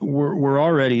 we're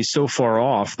already so far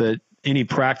off that any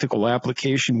practical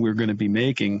application we're going to be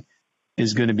making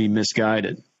is going to be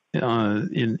misguided.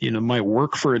 might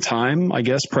work for a time, I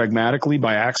guess, pragmatically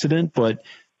by accident, but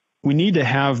we need to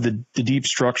have the deep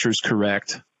structures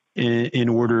correct in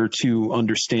order to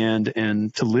understand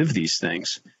and to live these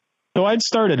things. So I'd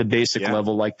start at a basic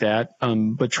level like that,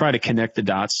 but try to connect the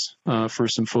dots for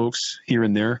some folks here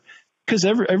and there. Because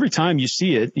every time you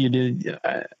see it,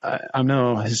 I'm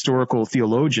no historical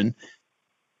theologian,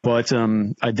 but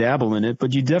I dabble in it.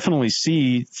 But you definitely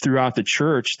see throughout the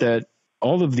church that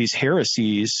all of these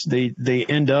heresies, they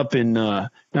end up in not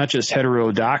just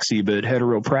heterodoxy, but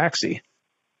heteropraxy.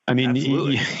 I mean,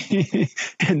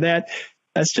 and that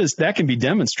can be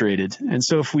demonstrated. And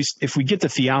so if we get the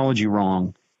theology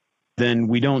wrong, then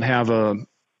we don't have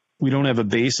a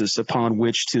basis upon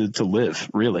which to live,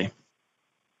 really.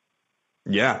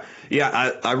 Yeah.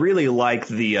 I really like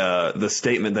the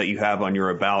statement that you have on your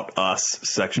About Us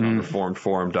section on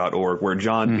reformedforum.org, where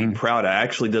John, be proud, I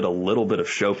actually did a little bit of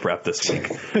show prep this week.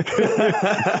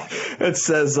 It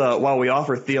says, while we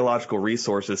offer theological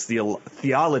resources,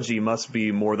 theology must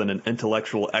be more than an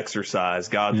intellectual exercise.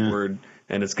 God's word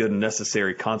and its good and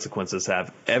necessary consequences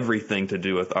have everything to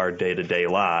do with our day-to-day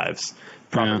lives.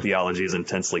 Proper theology is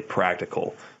intensely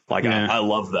practical. I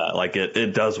love that. Like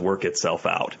it does work itself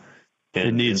out.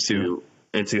 It needs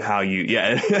into how you,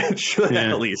 it should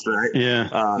at least,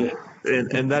 right?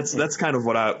 And that's kind of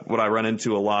what I run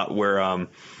into a lot, where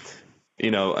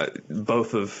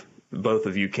both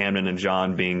of you, Camden and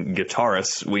John, being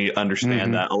guitarists, we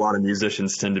understand that a lot of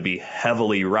musicians tend to be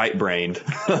heavily right-brained,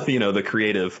 the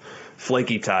creative,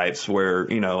 flaky types, where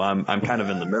I'm kind of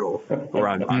in the middle, where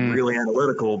I'm really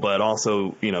analytical, but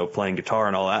also playing guitar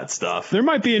and all that stuff. There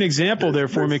might be an example there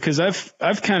for me, because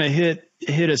I've kind of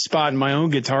hit a spot in my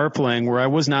own guitar playing where I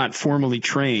was not formally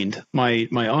trained. My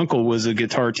uncle was a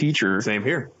guitar teacher. Same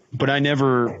here. But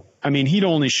he'd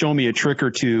only show me a trick or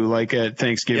two, like at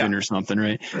Thanksgiving or something,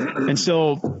 right? And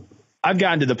so I've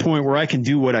gotten to the point where I can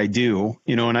do what I do,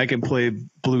 and I can play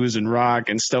blues and rock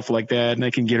and stuff like that, and I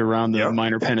can get around the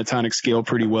minor pentatonic scale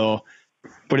pretty well.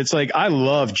 But it's like, I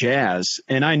love jazz,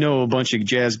 and I know a bunch of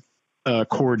jazz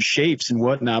chord shapes and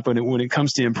whatnot, but when it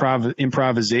comes to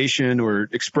improvisation or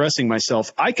expressing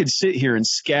myself, I could sit here and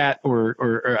scat,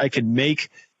 or I could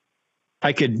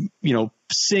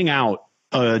sing out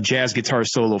a jazz guitar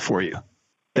solo for you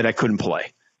that I couldn't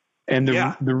play. And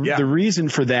the reason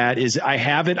for that is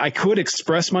I could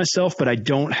express myself, but I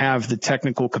don't have the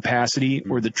technical capacity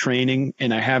or the training,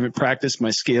 and I haven't practiced my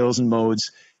scales and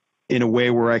modes in a way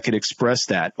where I could express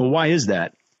that. Well, why is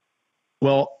that?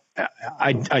 Well,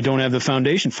 I don't have the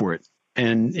foundation for it.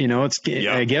 And,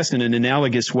 I guess in an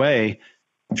analogous way,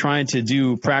 trying to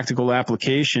do practical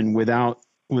application without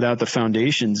the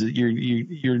foundations,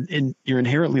 you're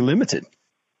inherently limited,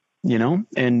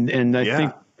 and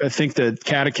I think that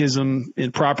catechism,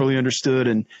 properly understood,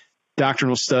 and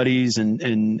doctrinal studies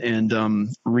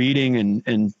and reading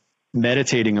and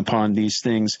meditating upon these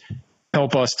things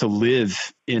help us to live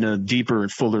in a deeper and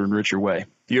fuller and richer way.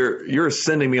 You're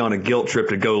sending me on a guilt trip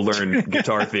to go learn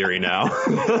guitar theory now.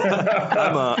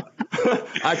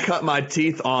 I cut my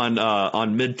teeth on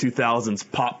mid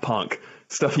 2000s pop punk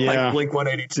stuff like Blink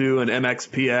 182 and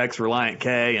MXPX, Reliant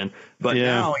K, but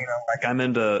now I'm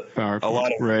into a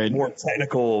lot of more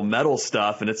technical metal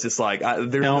stuff, and it's just like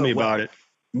tell me about it.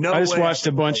 I just watched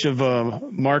a bunch of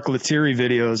Mark Lettieri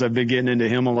videos. I've been getting into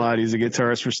him a lot. He's a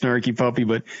guitarist for Snarky Puppy,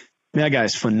 but that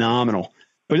guy's phenomenal.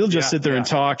 But he'll just sit there and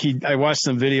talk. I watched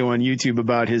some video on YouTube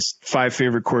about his 5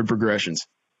 favorite chord progressions.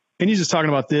 And he's just talking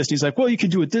about this. And he's like, well, you can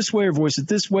do it this way or voice it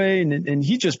this way. And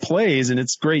he just plays, and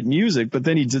it's great music. But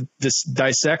then he just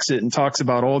dissects it and talks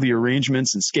about all the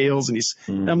arrangements and scales.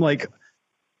 And I'm like,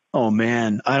 oh,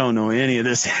 man, I don't know any of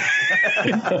this.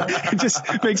 It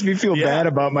just makes me feel bad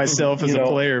about myself as a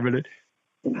player. But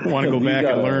I want to go back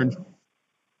and learn.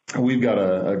 We've got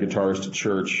a guitarist at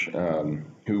church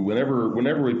who,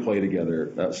 whenever we play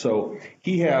together, so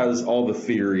he has all the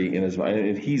theory in his mind,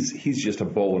 and he's just a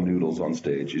bowl of noodles on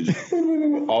stage. He's just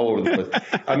all over the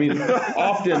place. I mean,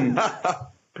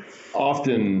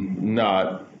 often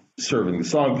not serving the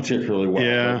song particularly well.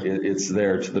 Yeah. It's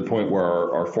there to the point where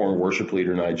our former worship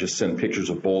leader and I just send pictures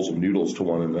of bowls of noodles to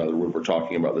one another when we're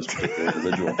talking about this particular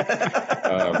individual.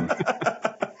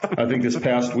 I think this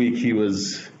past week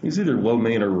he's either lo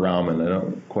mein or ramen. I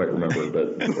don't quite remember,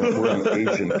 but we're on an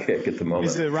Asian kick at the moment.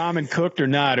 Is it ramen cooked or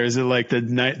not, or is it like the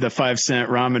 5-cent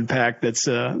ramen pack that's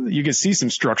you can see some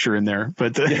structure in there,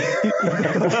 but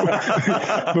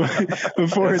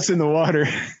before it's in the water.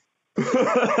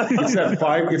 It's that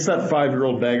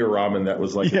 5-year-old bag of ramen that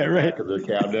was like in the back of the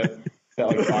cabinet.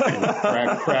 That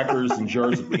like crackers and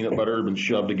jars of peanut butter have been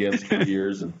shoved against for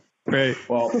years. And right.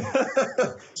 Well,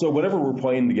 so whenever we're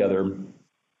playing together,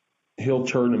 he'll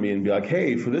turn to me and be like,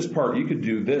 hey, for this part, you could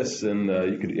do this, and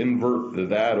you could invert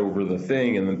that over the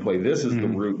thing and then play this as the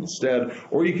root instead,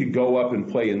 or you could go up and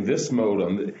play in this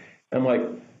mode. I'm like,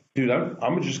 dude,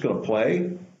 I'm just going to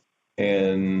play,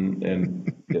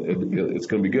 and it's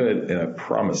going to be good, and I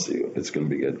promise you it's going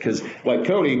to be good. Because like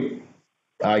Cody,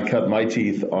 I cut my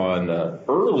teeth on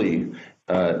early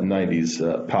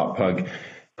 90s pop punk,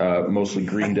 mostly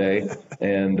Green Day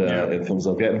and things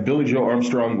like that. And Billy Joe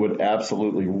Armstrong would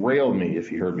absolutely rail me if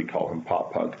he heard me call him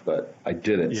pop punk, but I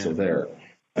did it. So there.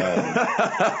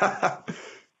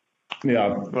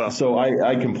 Well, so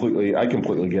I completely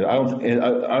get it.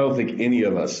 I don't think any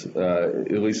of us,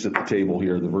 at least at the table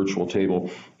here, the virtual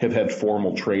table, have had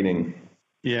formal training.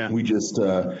 Yeah, we just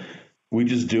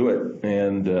do it,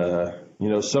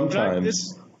 and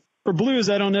sometimes for blues,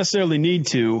 I don't necessarily need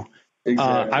to.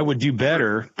 Exactly. I would do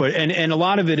better, but and a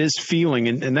lot of it is feeling,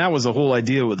 and that was the whole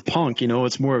idea with punk.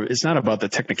 It's not about the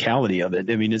technicality of it.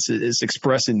 I mean, it's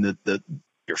expressing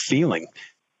your feeling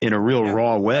in a real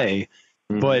raw way.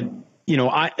 Mm-hmm. But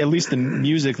at least the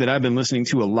music that I've been listening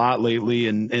to a lot lately,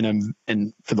 and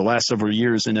for the last several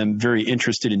years, and I'm very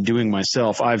interested in doing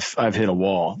myself. I've hit a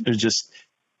wall. There's just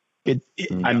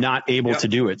I'm not able to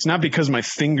do it. It's not because my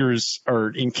fingers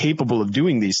are incapable of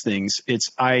doing these things.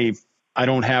 It's I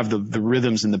don't have the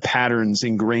rhythms and the patterns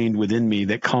ingrained within me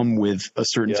that come with a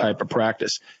certain type of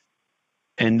practice.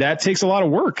 And that takes a lot of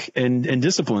work and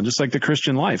discipline, just like the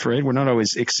Christian life, right? We're not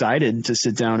always excited to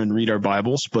sit down and read our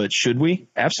Bibles, but should we?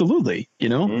 Absolutely,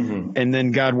 Mm-hmm. And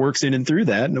then God works in and through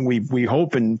that. And we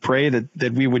hope and pray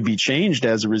that we would be changed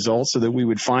as a result, so that we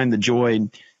would find the joy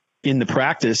in the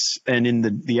practice and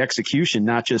in the execution,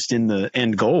 not just in the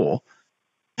end goal,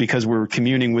 because we're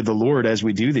communing with the Lord as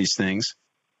we do these things.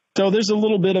 So there's a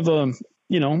little bit of there's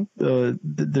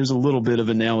a little bit of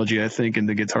analogy, I think, in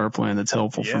the guitar playing that's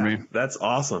helpful for me. That's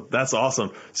awesome. That's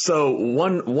awesome. So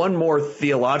one more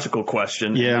theological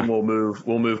question. Yeah. And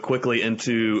we'll move quickly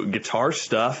into guitar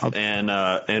stuff,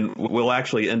 and we'll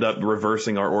actually end up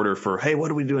reversing our order for, hey, what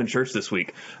do we do in church this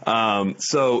week?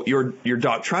 So your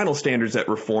doctrinal standards at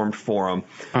Reformed Forum,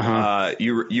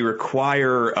 you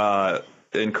require,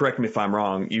 and correct me if I'm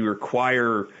wrong, you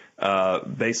require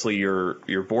basically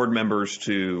your board members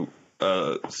to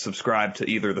subscribe to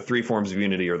either the three forms of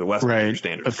unity or the Westminster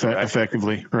standards.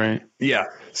 Effectively, right? Yeah.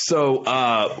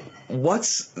 So,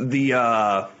 what's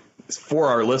the for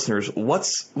our listeners?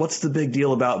 What's the big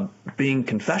deal about being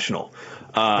confessional?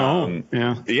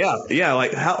 Yeah.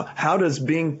 Like how does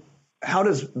being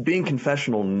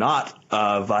confessional not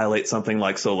violate something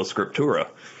like sola scriptura?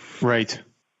 Right.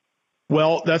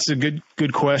 Well, that's a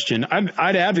good question.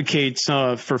 I'd advocate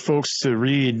for folks to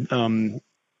read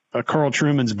Carl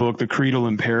Trueman's book, The Creedal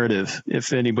Imperative.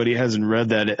 If anybody hasn't read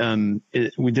that,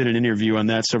 we did an interview on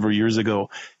that several years ago.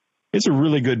 It's a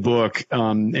really good book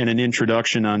and an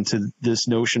introduction onto this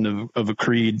notion of a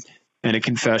creed and a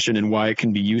confession and why it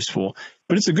can be useful.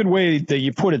 But it's a good way that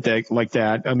you put it like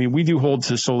that. I mean, we do hold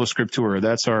to sola scriptura.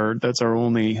 That's our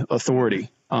only authority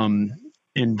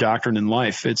in doctrine and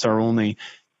life. It's our only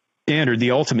standard. The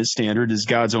ultimate standard is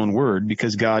God's own word,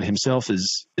 because God himself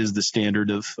is the standard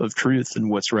of truth and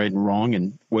what's right and wrong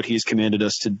and what he's commanded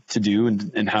us to do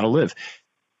and how to live.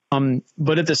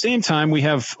 But at the same time, we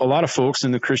have a lot of folks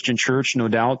in the Christian church, no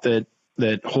doubt, that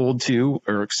hold to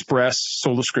or express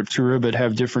sola scriptura, but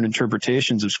have different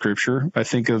interpretations of scripture. I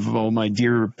think of all my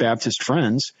dear Baptist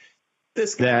friends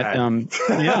and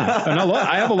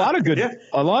I have a lot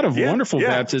of wonderful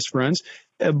Baptist friends,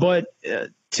 but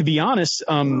to be honest,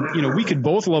 we could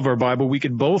both love our Bible. We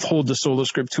could both hold to sola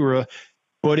scriptura,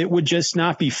 but it would just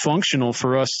not be functional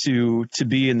for us to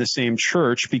be in the same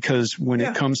church, because when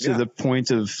it comes to the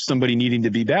point of somebody needing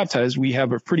to be baptized, we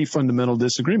have a pretty fundamental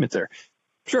disagreement there.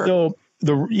 Sure. So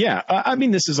I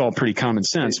mean, this is all pretty common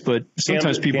sense, but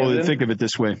sometimes Camden, think of it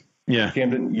this way. Yeah.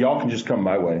 Camden, y'all can just come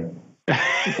my way. We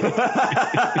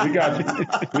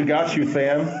got you,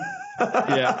 fam.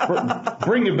 Yeah.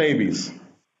 Bring your babies.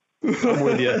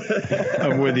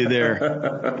 I'm with you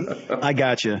there. I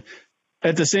got you.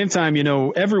 At the same time,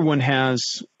 everyone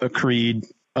has a creed.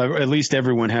 At least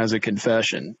everyone has a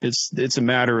confession. It's a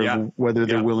matter of whether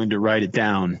they're willing to write it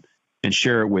down and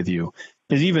share it with you.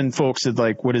 There's even folks that,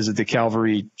 like, what is it, the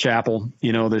Calvary Chapel?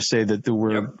 They say that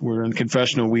we're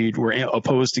unconfessional. We're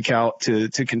opposed to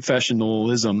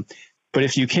confessionalism. But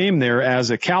if you came there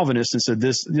as a Calvinist and said,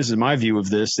 this is my view of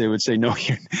this, they would say, no,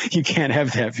 you can't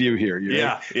have that view here.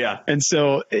 Yeah. And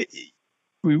so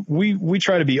we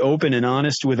try to be open and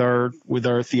honest with our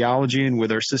theology and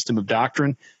with our system of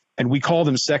doctrine. And we call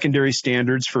them secondary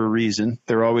standards for a reason.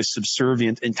 They're always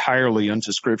subservient entirely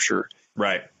unto Scripture.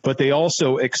 Right. But they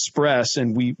also express,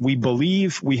 and we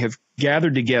believe we have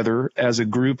gathered together as a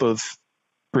group of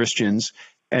Christians,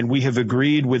 and we have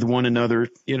agreed with one another,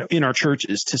 in our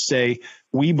churches to say,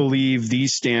 we believe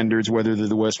these standards, whether they're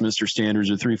the Westminster Standards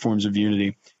or Three Forms of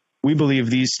Unity, we believe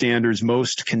these standards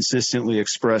most consistently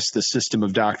express the system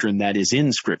of doctrine that is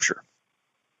in Scripture.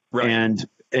 Right.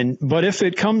 But if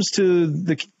it comes to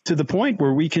the point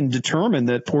where we can determine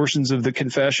that portions of the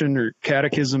confession or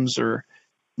catechisms are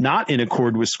not in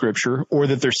accord with Scripture, or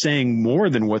that they're saying more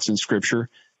than what's in Scripture,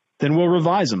 then we'll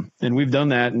revise them. And we've done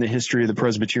that in the history of the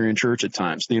Presbyterian Church at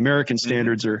times. The American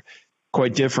standards are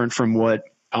quite different from what,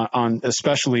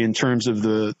 especially in terms of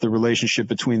the relationship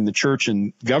between the church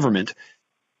and government,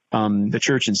 the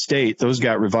church and state. Those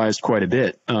got revised quite a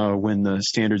bit when the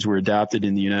standards were adopted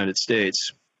in the United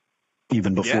States,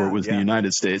 even before it was the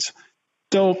United States.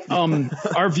 So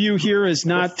our view here is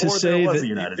not to say that the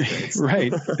United States,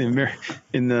 right,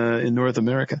 in North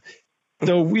America.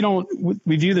 So we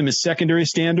view them as secondary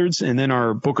standards, and then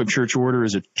our Book of Church Order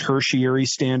is a tertiary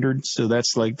standard. So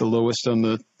that's like the lowest on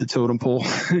the totem pole.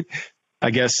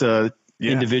 I guess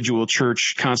individual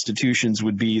church constitutions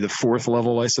would be the fourth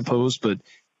level, I suppose. But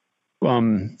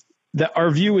our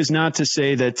view is not to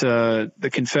say that the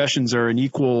confessions are an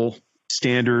equal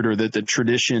standard, or that the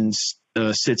traditions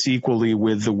sits equally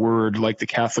with the word, like the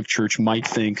Catholic Church might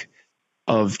think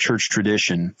of church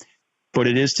tradition. But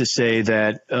it is to say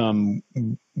that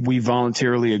we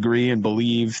voluntarily agree and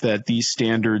believe that these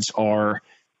standards are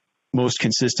most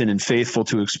consistent and faithful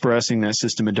to expressing that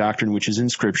system of doctrine which is in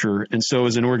Scripture. And so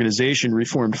as an organization,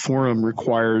 Reformed Forum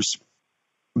requires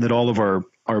that all of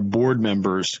our board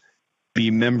members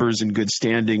be members in good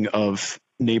standing of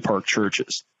NAPARC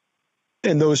churches.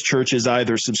 And those churches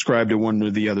either subscribe to one or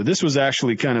the other. This was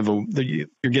actually kind of you're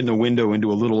getting a window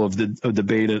into a little of the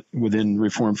debate within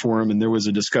Reform Forum. And there was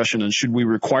a discussion on, should we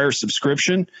require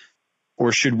subscription,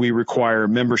 or should we require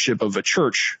membership of a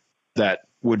church that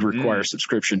would require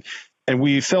subscription? And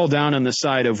we fell down on the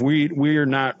side of we are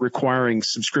not requiring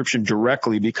subscription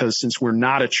directly, because since we're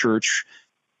not a church,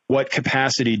 what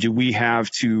capacity do we have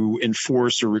to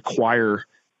enforce or require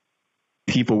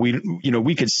people?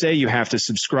 We could say you have to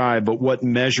subscribe, but what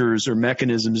measures or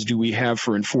mechanisms do we have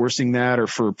for enforcing that, or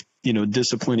for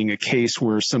disciplining a case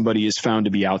where somebody is found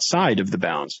to be outside of the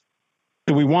bounds?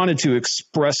 So we wanted to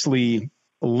expressly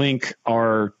link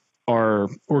our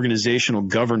organizational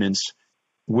governance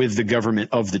with the government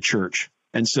of the church.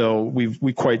 And so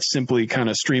we quite simply kind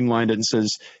of streamlined it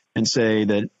and say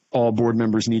that all board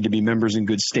members need to be members in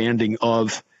good standing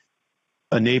of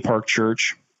a NAPARC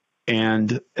church,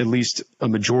 and at least a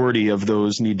majority of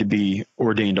those need to be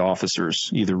ordained officers,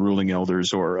 either ruling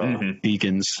elders or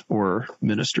deacons or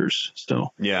ministers.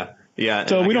 So yeah.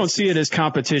 So we don't see it as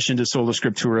competition to Sola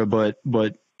Scriptura,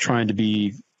 but trying to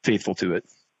be faithful to it.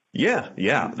 Yeah,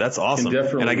 that's awesome. And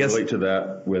definitely relate to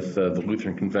that with the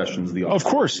Lutheran confessions, of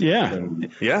course,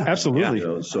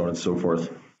 absolutely, so on and so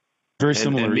forth. Very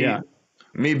similar,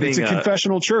 it's a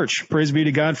confessional church. Praise be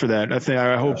to God for that.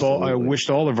 I wished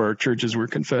all of our churches were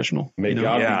confessional. May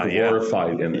God be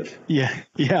glorified in it. Yeah.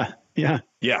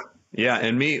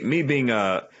 And me being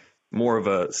more of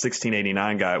a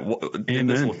 1689 guy,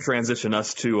 this will transition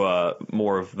us to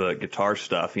more of the guitar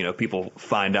stuff. People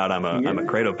find out I'm a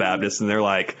Credo Baptist, and they're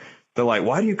like,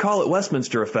 why do you call it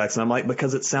Westminster effects? And I'm like,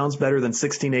 because it sounds better than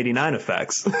 1689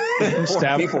 effects.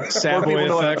 Savoy effects.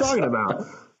 Know what I'm talking about.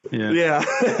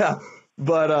 Yeah.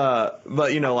 But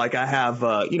like I have,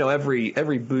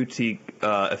 every boutique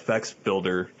effects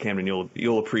builder, Camden,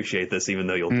 you'll appreciate this, even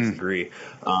though you'll disagree.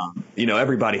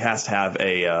 Everybody has to have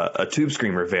a tube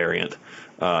screamer variant.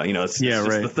 It's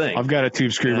just the thing. I've got a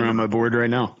tube screamer on my board right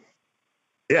now.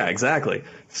 Yeah, exactly.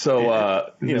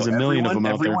 So there's a million of them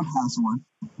out there.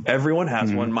 Everyone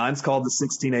has one. Mine's called the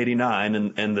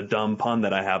 1689, and the dumb pun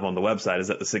that I have on the website is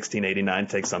that the 1689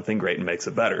 takes something great and makes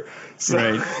it better. So.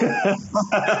 Right.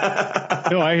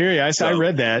 No, I hear you. I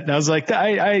read that, and I was like,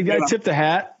 I tipped the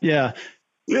hat. Yeah.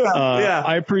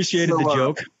 I appreciated the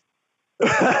joke.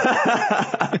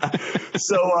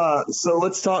 So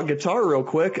let's talk guitar real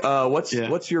quick.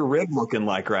 What's your rig looking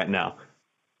like right now?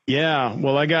 Yeah,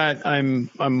 well, I'm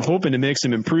hoping to make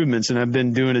some improvements, and I've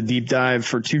been doing a deep dive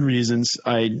for two reasons.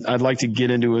 I'd like to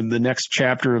get into the next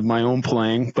chapter of my own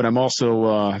playing, but I'm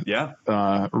also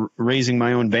raising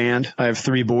my own band. I have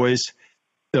three boys.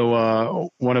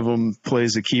 So one of them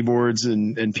plays the keyboards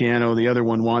and piano. The other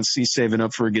one he's saving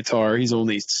up for a guitar. He's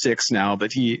only 6 now,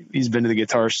 but he's been to the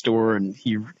guitar store, and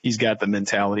he's got the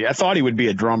mentality. I thought he would be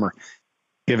a drummer,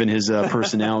 given his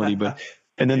personality, but.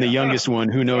 And then the youngest one,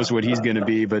 who knows what he's going to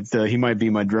be, but he might be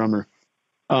my drummer.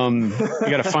 You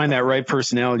got to find that right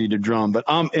personality to drum. But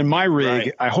in my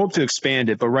rig, I hope to expand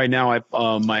it. But right now,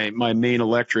 my main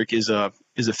electric is a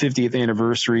 50th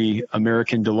anniversary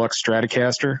American Deluxe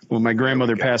Stratocaster. When my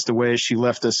grandmother passed away, she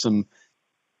left us a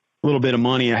little bit of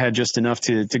money. I had just enough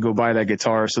to go buy that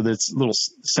guitar. So that's a little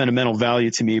sentimental value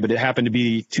to me, but it happened to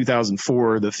be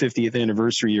 2004, the 50th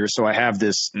anniversary year. So I have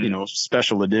this,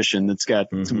 special edition that's got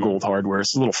some gold hardware.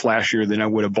 It's a little flashier than I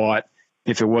would have bought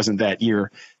if it wasn't that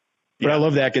year. But I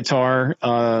love that guitar.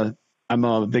 I'm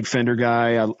a big Fender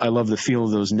guy. I love the feel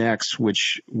of those necks,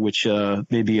 which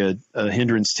may be a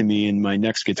hindrance to me in my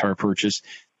next guitar purchase.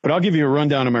 But I'll give you a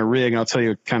rundown of my rig, and I'll tell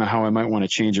you kind of how I might want to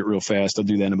change it real fast. I'll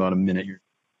do that in about a minute here.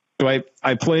 So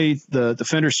I play the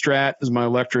Fender Strat as my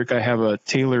electric. I have a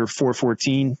Taylor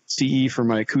 414 CE for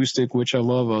my acoustic, which I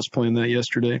love. I was playing that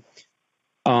yesterday.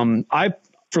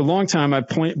 For a long time, I've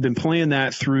been playing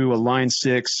that through a Line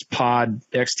 6 Pod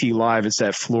XT Live. It's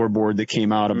that floorboard that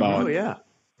came out about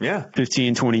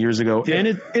 15, 20 years ago. Yeah.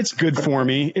 And it's good for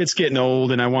me. It's getting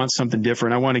old, and I want something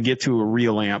different. I want to get to a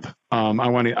real amp.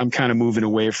 I'm kind of moving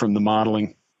away from the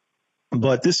modeling.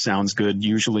 But this sounds good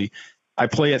usually. I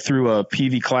play it through a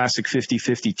PV Classic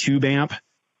 5050 tube amp,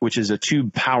 which is a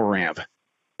tube power amp.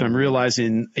 I'm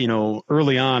realizing,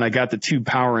 early on, I got the tube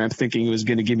power amp thinking it was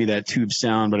going to give me that tube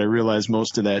sound, but I realized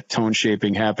most of that tone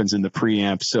shaping happens in the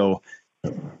preamp. So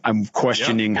I'm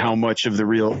questioning how much of the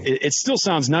real, it still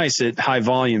sounds nice at high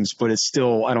volumes, but it's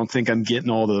still, I don't think I'm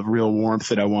getting all the real warmth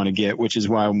that I want to get, which is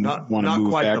why I want to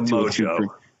move back to a tube.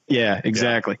 Yeah,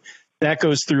 exactly. Yeah. That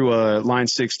goes through a Line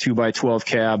 6 2x12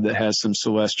 cab that has some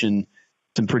Celestion,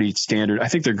 some pretty standard. I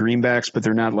think they're greenbacks, but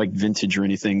they're not like vintage or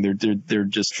anything. They're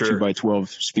just 2x12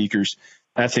 speakers.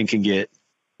 That thing can get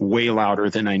way louder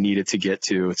than I need it to get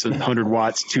to. It's 100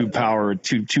 watts tube power,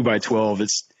 2x12.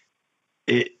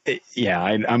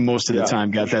 I'm most of the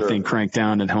time got that thing cranked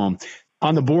down at home.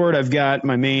 On the board, I've got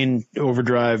my main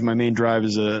overdrive. My main drive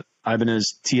is a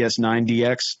Ibanez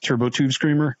TS9DX turbo tube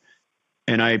screamer,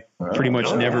 and I pretty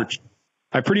much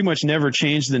never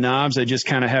change the knobs. I just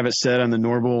kind of have it set on the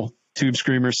normal tube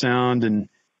screamer sound, and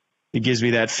it gives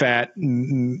me that fat,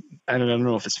 I don't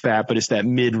know if it's fat, but it's that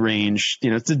mid-range,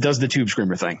 it does the tube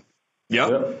screamer thing.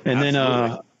 Yep. And then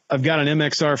I've got an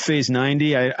MXR Phase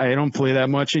 90. I don't play that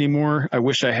much anymore. I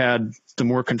wish I had some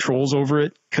more controls over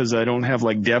it because I don't have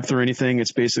like depth or anything.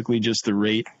 It's basically just the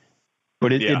rate,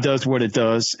 but it does what it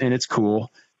does, and it's cool.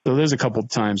 So there's a couple of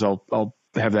times I'll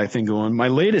have that thing going. My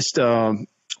latest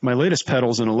pedal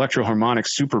is an Electro Harmonic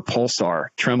Super Pulsar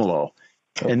tremolo.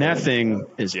 And that thing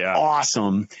is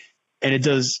awesome. And it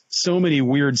does so many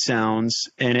weird sounds,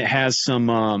 and it has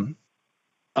some,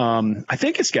 I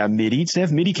think it's got MIDI. It's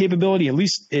have MIDI capability. At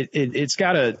least it's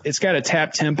got a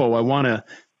tap tempo. I want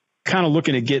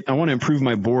to improve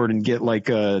my board and get like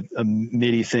a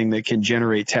MIDI thing that can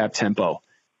generate tap tempo.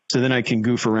 So then I can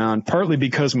goof around, partly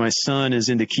because my son is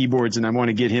into keyboards and I want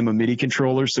to get him a MIDI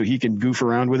controller so he can goof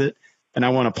around with it. And I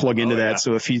want to plug into that.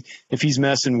 So if he's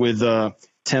messing with,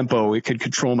 tempo, it could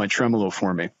control my tremolo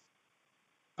for me.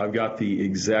 I've got the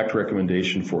exact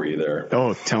recommendation for you there.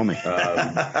 Oh, tell me.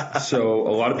 So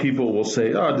a lot of people will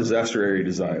say, Disaster Area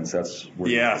Designs, that's where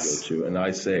you go to. And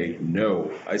I say,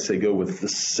 no. I say go with the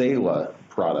Selah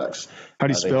products. How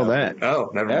do you spell that? Oh,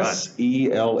 never mind.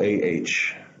 Selah.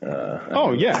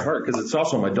 Because it's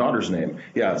also my daughter's name.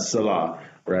 Yeah, Selah,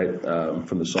 right,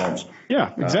 from the Psalms.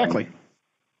 Yeah, exactly.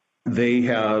 They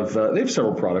have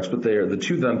several products, but the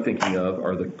two that I'm thinking of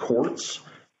are the Quartz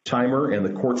Timer and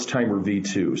the Quartz Timer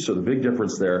V2. So the big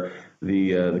difference there,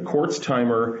 the Quartz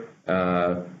Timer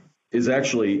is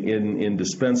actually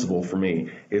indispensable for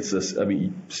me. It's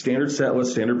standard set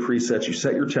list, standard presets. You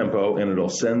set your tempo, and it'll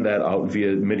send that out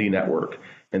via MIDI network.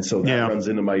 And so that runs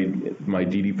into my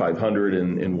DD500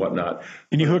 and whatnot.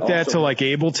 Can you hook that to like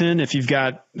Ableton if you've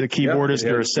got the keyboardist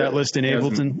or a set list in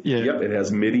Ableton? It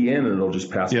has MIDI in, and it'll just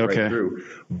pass right through.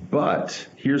 But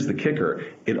here's the kicker.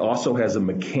 It also has a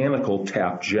mechanical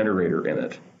tap generator in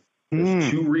it.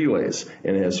 There's 2 relays,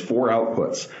 and it has 4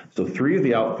 outputs. So 3 of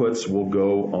the outputs will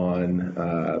go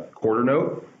on quarter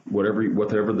note,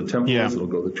 whatever the tempo is. It'll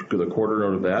go to the quarter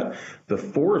note of that. The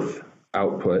 4th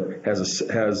output has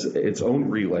its own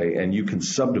relay, and you can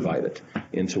subdivide it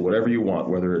into whatever you want,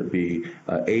 whether it be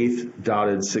 8th,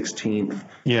 dotted, 16th,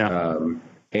 and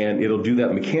it'll do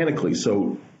that mechanically.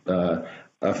 So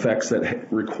effects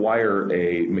that require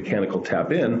a mechanical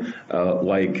tap in,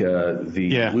 like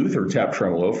the Luther tap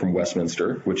tremolo from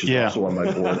Westminster, which is also on my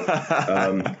board,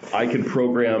 I can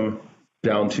program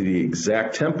down to the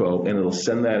exact tempo, and it'll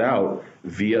send that out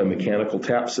via a mechanical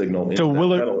tap signal into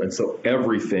that pedal. And so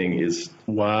everything is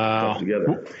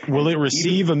together. Will it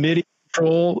receive a MIDI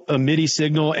control a MIDI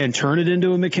signal and turn it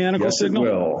into a mechanical signal?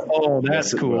 It will. Oh,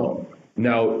 that's cool.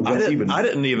 Now, I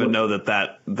didn't even know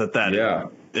that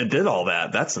it did all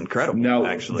that. That's incredible. Now,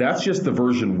 actually, that's just the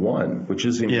version 1, which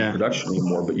isn't in production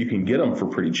anymore, but you can get them for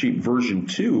pretty cheap. Version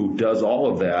 2 does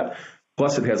all of that.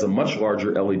 Plus, it has a much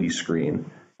larger LED screen.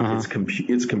 It's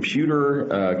computer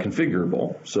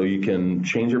configurable, so you can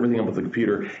change everything up with the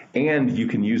computer, and you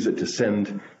can use it to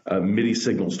send MIDI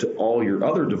signals to all your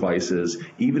other devices,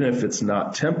 even if it's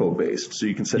not tempo-based. So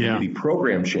you can send MIDI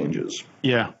program changes.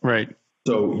 Yeah, right.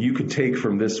 So you could take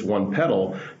from this one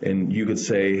pedal, and you could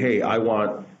say, "Hey, I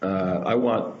want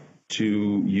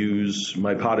to use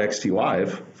my Pod XT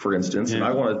Live, for instance, and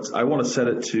I want to set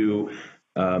it to,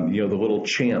 the little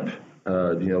Champ."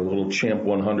 Little Champ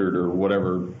 100 or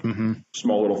whatever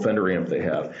small little Fender amp they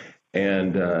have.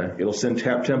 And it'll send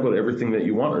tap tempo to everything that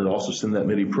you want. It'll also send that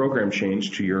MIDI program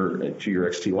change to your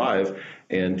XT Live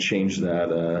and change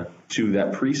that to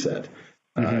that preset.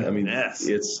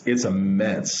 It's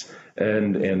immense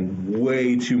and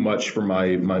way too much for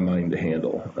my mind to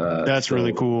handle. That's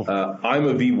really cool. I'm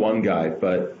a V1 guy,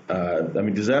 but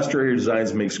Disaster Area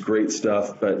Designs makes great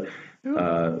stuff, but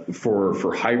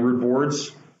for hybrid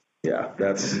boards, yeah,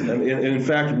 and in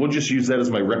fact, we'll just use that as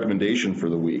my recommendation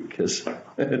for the week because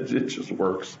it just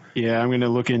works. Yeah, I'm going to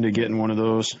look into getting one of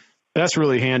those. That's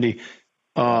really handy.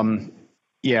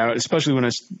 Especially when I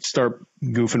start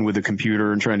goofing with the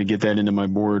computer and trying to get that into my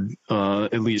board,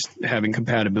 at least having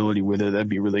compatibility with it, that'd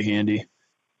be really handy.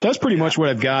 That's pretty much what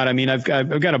I've got. I mean, I've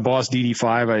got a Boss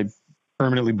DD5 I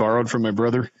permanently borrowed from my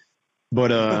brother.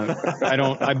 But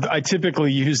I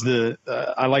typically use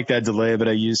I like that delay, but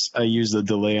I use the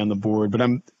delay on the board. But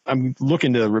I'm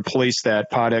looking to replace that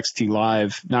Pod XT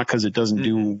Live, not because it doesn't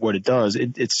do what it does.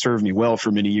 It's served me well for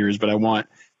many years, but I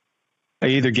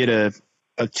either get a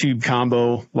tube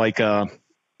combo like a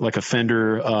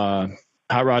Fender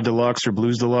Hot Rod Deluxe or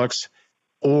Blues Deluxe,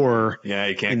 or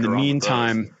you can't. In the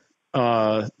meantime,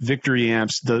 Victory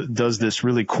Amps does this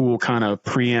really cool kind of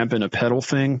preamp and a pedal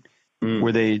thing.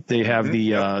 Where they have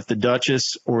the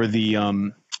Duchess or the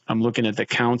I'm looking at the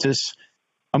Countess.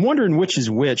 I'm wondering which is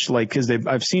which, because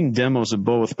I've seen demos of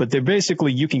both, but they're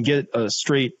basically, you can get a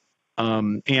straight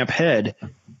preamp head,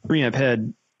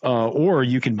 or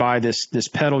you can buy this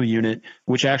pedal unit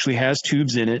which actually has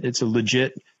tubes in it. It's a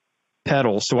legit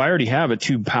pedal, so I already have a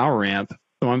tube power amp.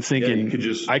 So I'm thinking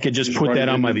I could just put that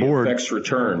on my board. Effects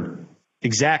return.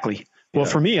 Exactly. Well,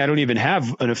 for me, I don't even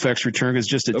have an effects return. It's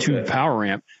just a tube power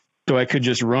amp. So I could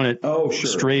just run it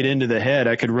straight into the head.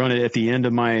 I could run it at the end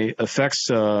of my effects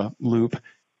loop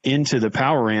into the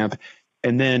power amp.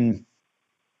 And then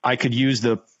I could use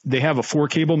they have a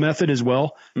 4-cable method as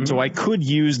well. So I could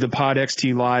use the Pod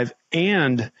XT Live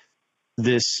and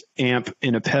this amp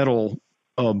in a pedal,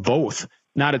 both.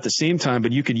 Not at the same time,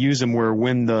 but you could use them where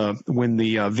when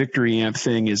the Victory amp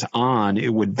thing is on,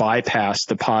 it would bypass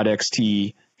the Pod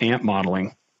XT amp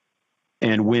modeling.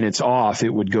 And when it's off,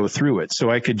 it would go through it. So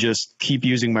I could just keep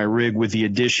using my rig with the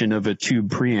addition of a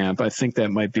tube preamp. I think that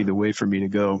might be the way for me to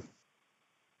go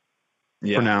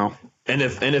for now. And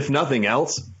if nothing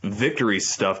else, Victory's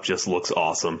stuff just looks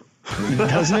awesome.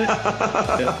 Doesn't it?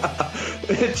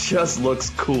 It just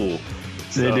looks cool.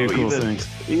 They do cool things.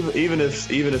 Even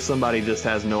if somebody just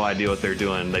has no idea what they're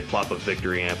doing, they plop a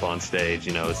Victory amp on stage.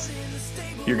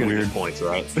 You're going to get points,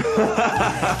 right?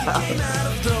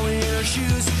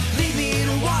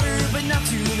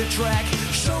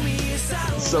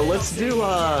 So let's do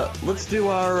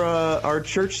our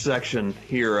church section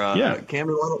here.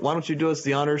 Camden, why don't you do us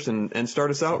the honors and start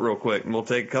us out real quick, and we'll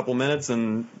take a couple minutes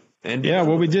and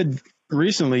what we did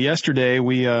recently yesterday,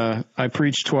 I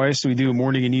preached twice. We do a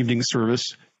morning and evening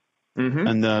service.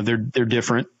 And they're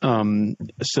different.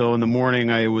 So in the morning,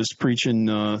 I was preaching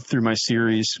through my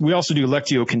series. We also do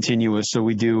Lectio Continuous. So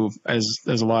we do, as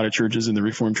a lot of churches in the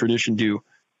Reformed tradition do,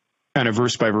 kind of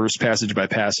verse by verse, passage by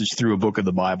passage through a book of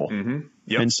the Bible.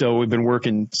 And so we've been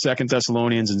working 2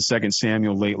 Thessalonians and 2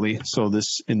 Samuel lately. So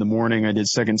in the morning, I did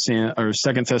 2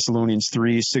 Thessalonians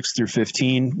 3, 6 through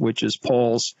 15, which is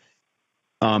Paul's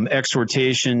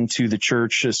exhortation to the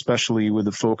church, especially with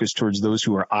a focus towards those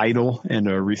who are idle and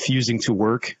are refusing to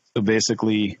work. So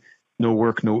basically, no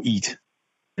work, no eat.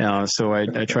 So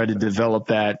I try to develop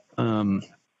that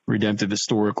redemptive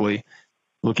historically,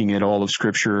 looking at all of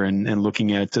Scripture and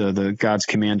looking at the God's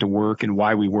command to work and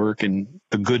why we work and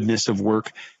the goodness of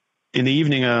work. In the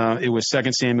evening, it was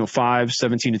 2 Samuel 5,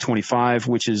 17 to 25,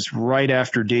 which is right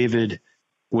after David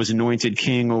was anointed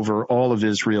king over all of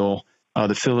Israel.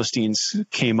 The Philistines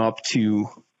came up to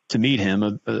meet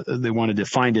him. They wanted to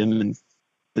find him and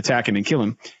attack him and kill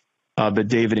him. but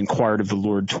David inquired of the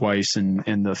Lord twice,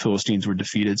 and the Philistines were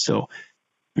defeated. So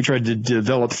we tried to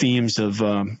develop themes of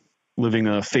living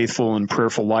a faithful and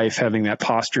prayerful life, having that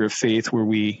posture of faith where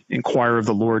we inquire of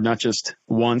the Lord, not just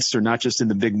once or not just in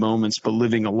the big moments, but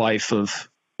living a life of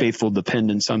faithful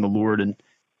dependence on the Lord and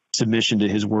submission to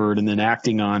his word, and then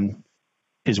acting on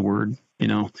his word,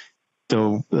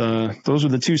 So those are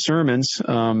the two sermons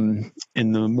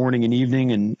in the morning and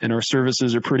evening, and our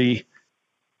services are pretty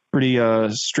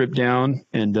stripped down,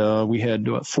 and we had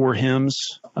 4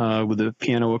 hymns with a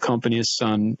piano accompanist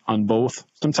on both.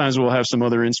 Sometimes we'll have some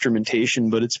other instrumentation,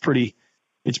 but it's pretty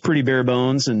bare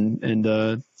bones,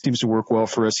 and seems to work well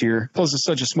for us here. Plus, it's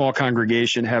such a small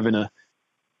congregation, having a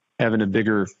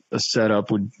bigger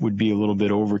setup would be a little bit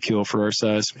overkill for our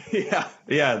size. Yeah.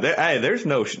 There's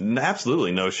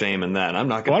absolutely no shame in that. I'm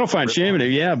not going. Well, I don't find shame in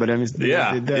it. Yeah, but I mean,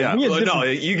 no,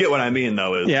 you get what I mean,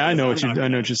 though. I know what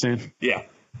you're saying.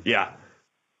 Yeah.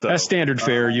 So, that's standard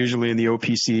fare usually in the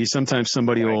OPC. Sometimes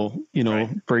somebody will,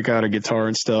 break out a guitar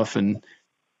and stuff, and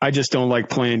I just don't like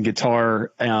playing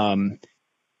guitar. And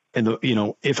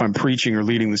if I'm preaching or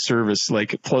leading the service,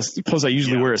 plus I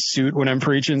usually wear a suit when I'm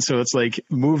preaching, so it's like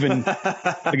moving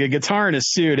like a guitar in a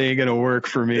suit ain't gonna work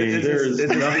for me. There's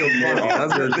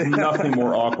nothing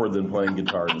more awkward than playing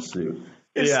guitar in a suit.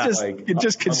 It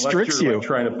just constricts you.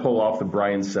 Trying to pull off the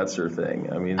Brian Setzer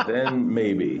thing. I mean, then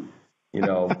maybe,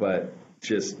 but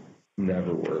just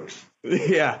never works.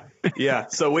 Yeah.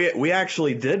 So we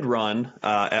actually did run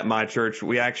at my church.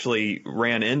 We actually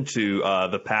ran into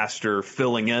the pastor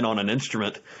filling in on an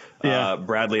instrument.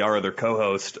 Bradley, our other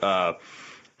co-host,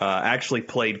 actually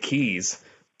played keys.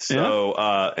 So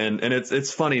and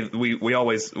it's funny. We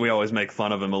always make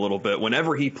fun of him a little bit.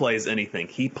 Whenever he plays anything,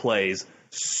 he plays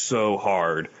so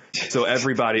hard. So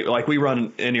everybody, we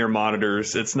run in-ear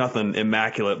monitors. It's nothing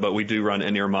immaculate, but we do run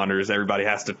in-ear monitors. Everybody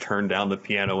has to turn down the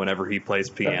piano whenever he plays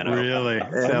piano. Really?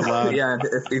 That loud? Yeah.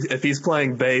 If he's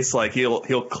playing bass,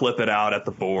 he'll clip it out at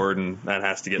the board, and that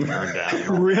has to get turned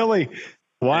down. Really?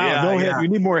 Wow. We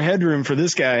need more headroom for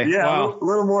this guy. Yeah. Wow. A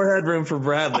little more headroom for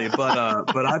Bradley, but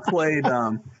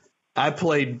I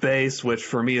played bass, which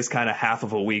for me is kind of half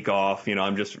of a week off.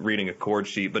 I'm just reading a chord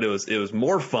sheet, but it was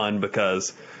more fun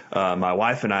because my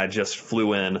wife and I just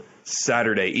flew in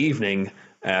Saturday evening.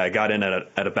 Got in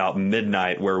at about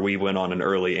midnight, where we went on an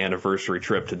early anniversary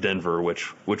trip to Denver,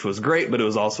 which was great, but it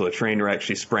was also a train wreck.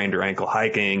 She sprained her ankle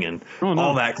hiking and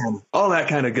all that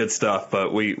kind of good stuff.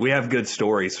 But we have good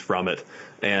stories from it.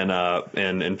 And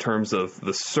in terms of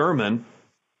the sermon,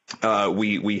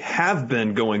 we have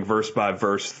been going verse by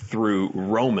verse through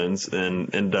Romans,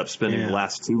 and ended up spending the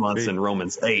last 2 months in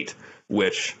Romans 8,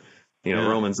 which,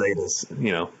 Romans 8 is,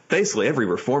 basically every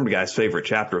Reformed guy's favorite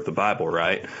chapter of the Bible,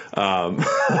 right? So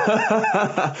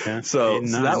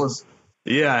that was,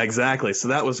 exactly. So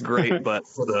that was great. But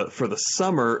for the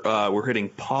summer, we're hitting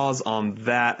pause on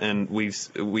that, and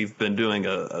we've been doing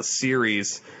a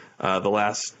series the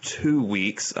last 2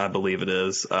 weeks, I believe it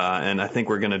is, and I think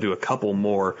we're going to do a couple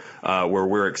more where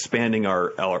we're expanding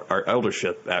our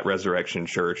eldership at Resurrection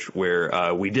Church,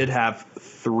 where we did have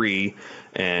 3,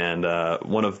 and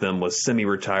one of them was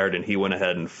semi-retired, and he went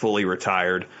ahead and fully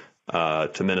retired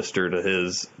to minister to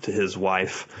his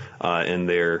wife in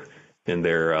their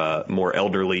more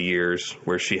elderly years,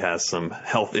 where she has some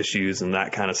health issues and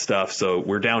that kind of stuff. So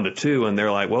we're down to 2, and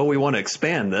they're like, well, we want to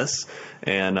expand this.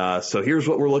 And so here's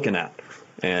what we're looking at.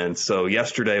 And so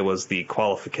yesterday was the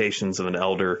qualifications of an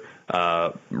elder,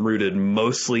 rooted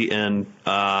mostly in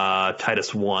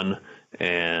Titus 1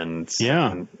 and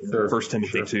First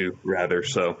Timothy 2, rather.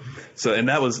 So and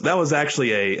that was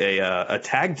actually a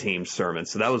tag team sermon.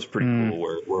 So that was pretty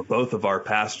cool, where both of our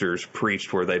pastors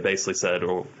preached, where they basically said,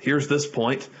 "Oh, here's this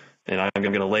point, and I'm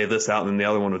going to lay this out," and then the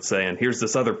other one would say, "And here's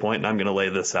this other point, and I'm going to lay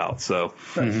this out." So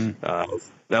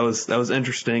that was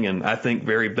interesting, and I think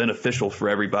very beneficial for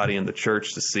everybody in the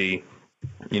church to see.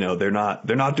 They're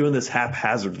not doing this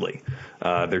haphazardly.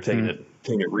 They're taking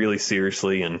it really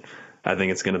seriously, and I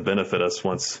think it's going to benefit us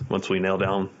once we nail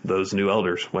down those new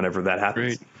elders, whenever that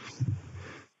happens. Great.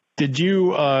 Did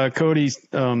you, Cody,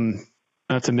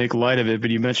 not to make light of it, but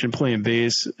you mentioned playing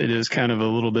bass. It is kind of a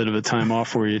little bit of a time off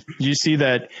for you. Did you see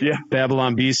that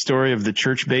Babylon Bee story of the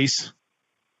church bass?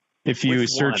 If you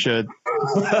search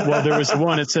Well, there was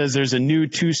one. It says there's a new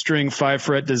 2-string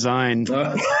 5-fret design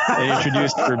they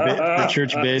introduced for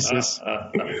church basses.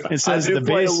 It says I do the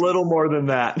play bass. a little more than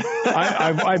that.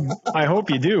 I hope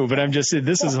you do, but I'm just saying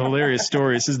this is a hilarious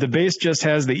story. It says the bass just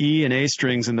has the E and A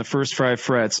strings in the first 5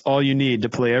 frets, all you need to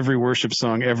play every worship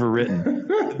song ever written.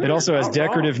 It also has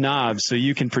decorative knobs, so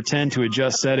you can pretend to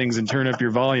adjust settings and turn up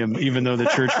your volume, even though the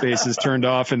church bass is turned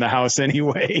off in the house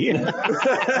anyway.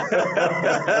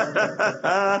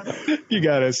 You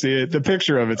gotta see it. The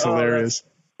picture of it's hilarious.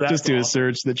 Just do a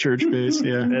search, the church bass.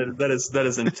 Yeah, that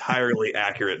is entirely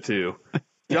accurate too.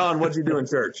 John, what'd you do in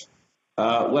church?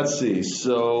 Let's see.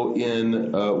 So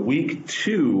in week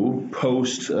 2,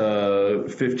 post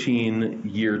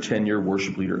 15-year tenure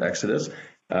worship leader Exodus,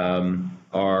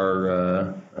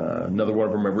 our another one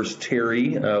of our members,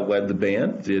 Terry, led the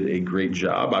band, did a great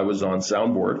job. I was on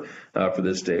soundboard for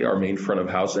this day. Our main front of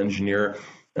house engineer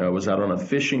was out on a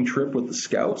fishing trip with the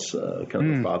Scouts, kind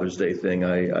of a Father's Day thing,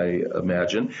 I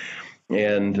imagine.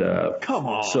 And come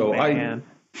on, so man.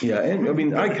 And I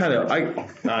mean, I know,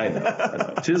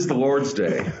 'tis the Lord's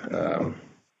Day,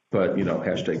 but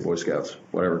hashtag Boy Scouts,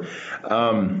 whatever.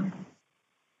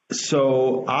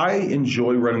 So I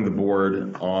enjoy running the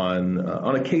board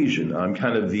on occasion. I'm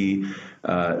kind of the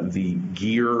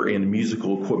gear and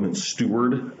musical equipment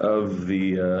steward of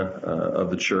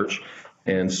the church,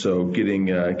 and so getting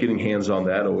hands on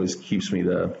that always keeps me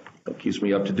up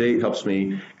to date, helps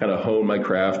me kind of hone my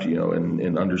craft,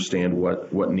 and understand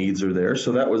what needs are there.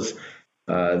 So that was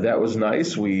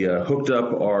nice. We hooked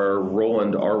up our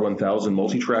Roland R1000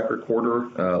 multi-track recorder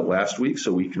last week,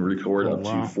 so we can record up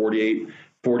to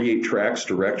 48 tracks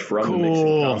direct from the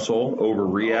mixing console over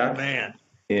React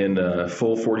in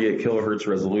full 48 kilohertz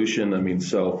resolution. I mean,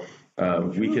 so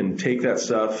we can take that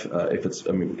stuff. We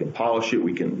can polish it.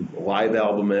 We can live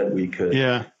album it. We could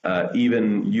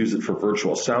even use it for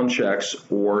virtual sound checks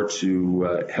or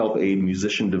to help aid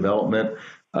musician development.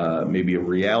 Maybe a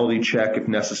reality check if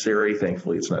necessary.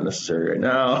 Thankfully, it's not necessary right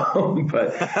now,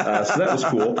 but so that was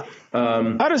cool.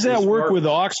 How does that work with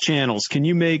aux channels? Can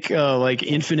you make like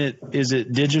infinite? Is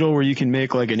it digital where you can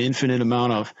make like an infinite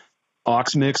amount of aux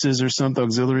mixes or something,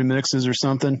 auxiliary mixes or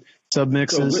something, sub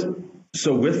mixes?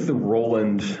 So with the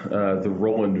Roland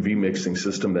V mixing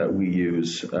system that we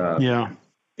use,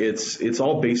 it's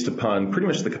all based upon pretty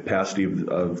much the capacity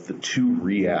of the 2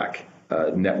 REAC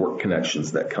network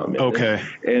connections that come in. Okay.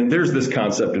 And there's this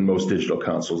concept in most digital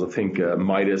consoles. I think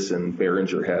Midas and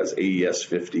Behringer has AES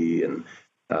 50, and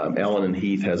Allen and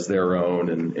Heath has their own,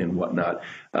 and whatnot.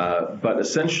 But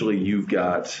essentially, you've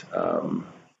got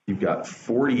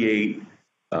 48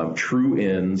 true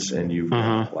ins, and you've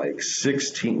got like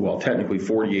 16, well, technically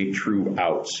 48 true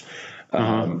outs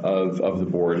of the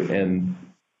board. And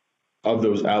of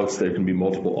those outs, there can be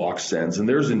multiple aux sends, and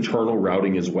there's internal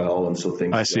routing as well. And so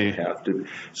things don't have to.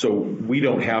 So we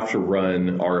don't have to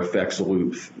run our effects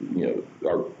loop,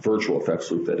 our virtual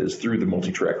effects loop that is through the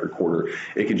multi-track recorder.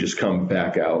 It can just come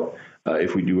back out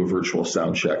if we do a virtual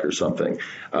sound check or something.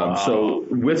 So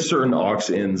with certain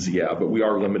aux ins, but we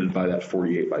are limited by that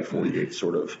 48 by 48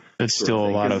 sort of. It's still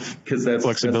a lot of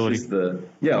flexibility.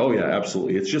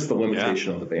 Absolutely. It's just the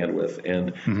limitation on the bandwidth.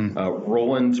 And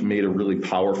Roland made a really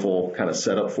powerful kind of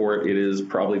setup for it. It is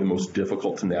probably the most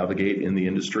difficult to navigate in the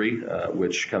industry,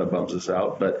 which kind of bums us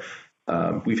out. But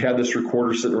we've had this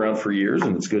recorder sitting around for years,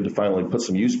 and it's good to finally put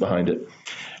some use behind it.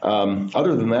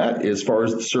 Other than that, as far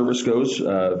as the service goes,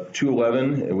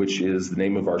 211, which is the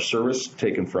name of our service,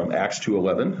 taken from Acts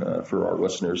 2:11 for our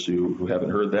listeners who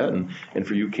haven't heard that, and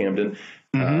for you, Camden,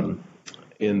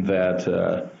 in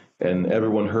that, and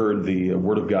everyone heard the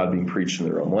word of God being preached in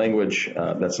their own language.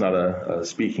 That's not a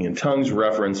speaking in tongues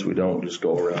reference. We don't just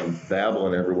go around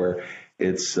babbling everywhere.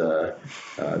 It's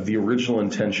the original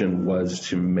intention was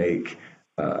to make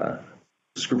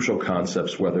scriptural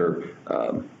concepts, whether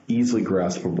easily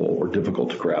graspable or difficult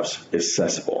to grasp,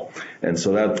 accessible. And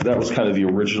so that was kind of the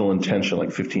original intention,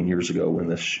 like 15 years ago when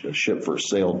this ship first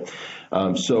sailed.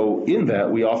 So in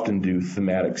that, we often do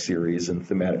thematic series and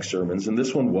thematic sermons, and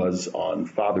this one was on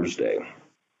Father's Day.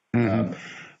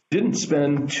 Didn't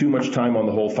spend too much time on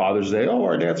the whole Father's Day. Oh,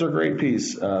 our dads are a great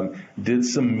piece. Did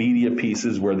some media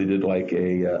pieces where they did like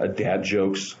a dad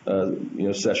jokes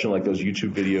session, like those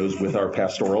YouTube videos with our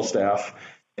pastoral staff,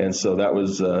 and so that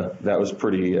was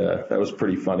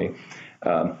pretty funny.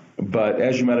 But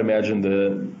as you might imagine,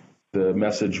 the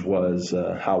message was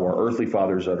how our earthly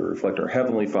fathers are to reflect our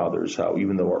heavenly fathers. How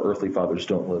even though our earthly fathers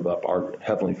don't live up, our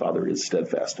heavenly Father is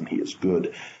steadfast and He is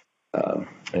good,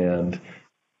 and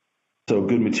So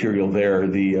good material there.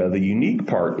 The unique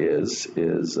part is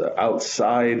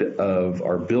outside of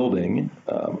our building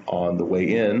on the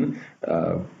way in,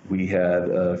 we had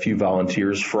a few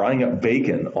volunteers frying up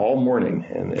bacon all morning,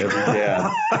 and every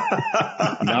dad,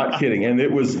 not kidding, and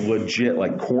it was legit,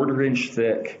 like 1/4-inch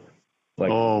thick.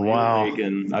 Like, oh, wow.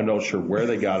 Bacon. I'm not sure where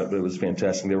they got it, but it was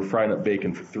fantastic. They were frying up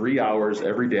bacon for 3 hours.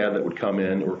 Every dad that would come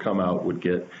in or come out would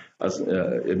get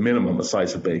at minimum a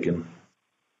slice of bacon.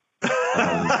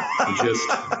 Just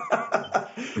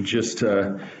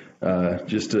our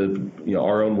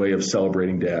own way of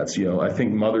celebrating dads. I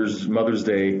think Mother's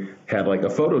Day had like a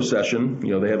photo session.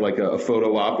 They had like a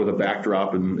photo op with a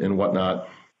backdrop and whatnot.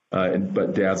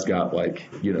 But Dad's got like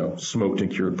smoked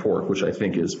and cured pork, which I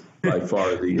think is by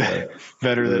far the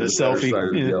better than a selfie.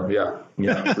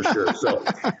 Yeah, for sure. So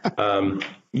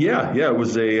it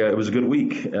was a good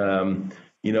week.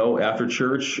 After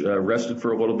church, rested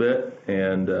for a little bit,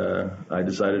 and I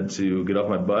decided to get off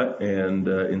my butt and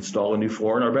install a new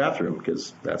floor in our bathroom,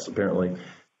 because that's apparently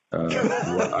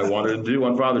what I wanted to do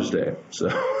on Father's Day. So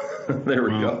there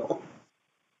we go.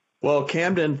 Well,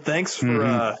 Camden, thanks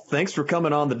for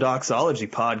coming on the Doxology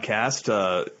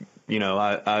podcast.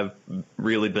 I've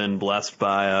really been blessed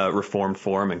by Reformed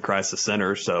Forum and Christ the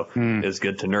Center, so it's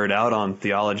good to nerd out on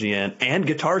theology and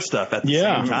guitar stuff at the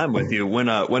same time with you. When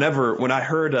I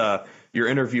heard your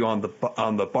interview on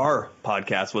the Bar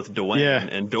podcast with Dwayne,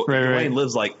 and Dwayne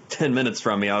lives like 10 minutes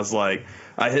from me,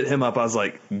 I hit him up. I was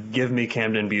like, give me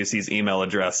Camden Bucey's email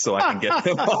address so I can get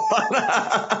him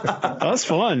on. That's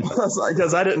fun.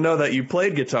 Because I didn't know that you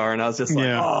played guitar, and I was just like,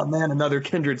 oh, man, another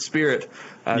kindred spirit,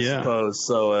 I suppose.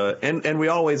 So, and we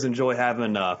always enjoy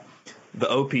having the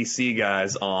OPC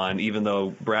guys on, even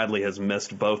though Bradley has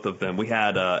missed both of them. We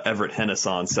had Everett Hennis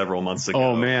on several months ago.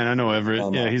 Oh, man, I know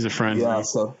Everett. He's a friend. Yeah,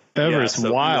 so Everett's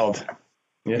wild.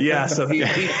 Yeah, so he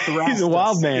thrashed he's a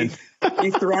wild man.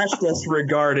 He thrashed us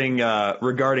regarding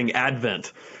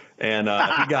Advent, and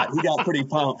he got pretty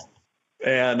pumped,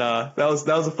 and that was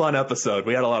a fun episode.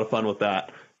 We had a lot of fun with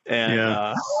that,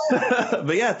 and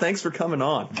but yeah, thanks for coming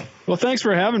on. Well, thanks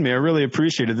for having me. I really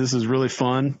appreciate it. This is really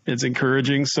fun. It's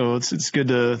encouraging, so it's good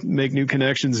to make new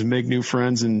connections and make new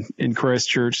friends in Christ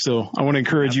Church. So I want to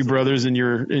encourage you, brothers, in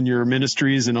your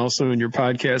ministries and also in your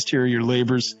podcast here, your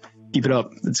labors. Keep it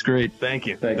up. It's great. Thank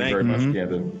you. Thank you very much,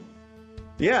 Camden.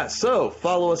 Yeah, so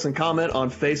follow us and comment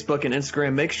on Facebook and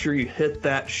Instagram. Make sure you hit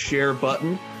that share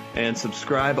button and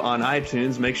subscribe on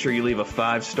iTunes. Make sure you leave a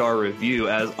 5-star review.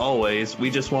 As always,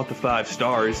 we just want the 5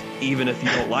 stars, even if you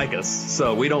don't like us.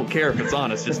 So we don't care if it's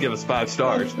honest. Just give us 5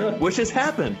 stars, which has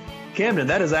happened. Camden,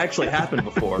 that has actually happened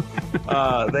before.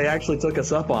 They actually took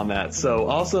us up on that. So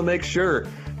also make sure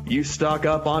you stock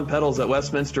up on pedals at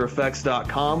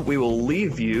westminstereffects.com. We will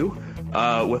leave you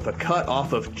with a cut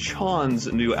off of Chon's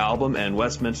new album and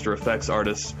Westminster Effects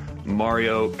artist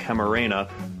Mario Camarena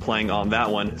playing on that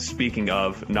one. Speaking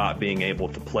of not being able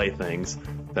to play things,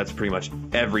 that's pretty much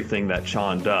everything that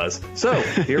Chon does. So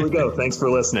here we go. Thanks for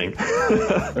listening.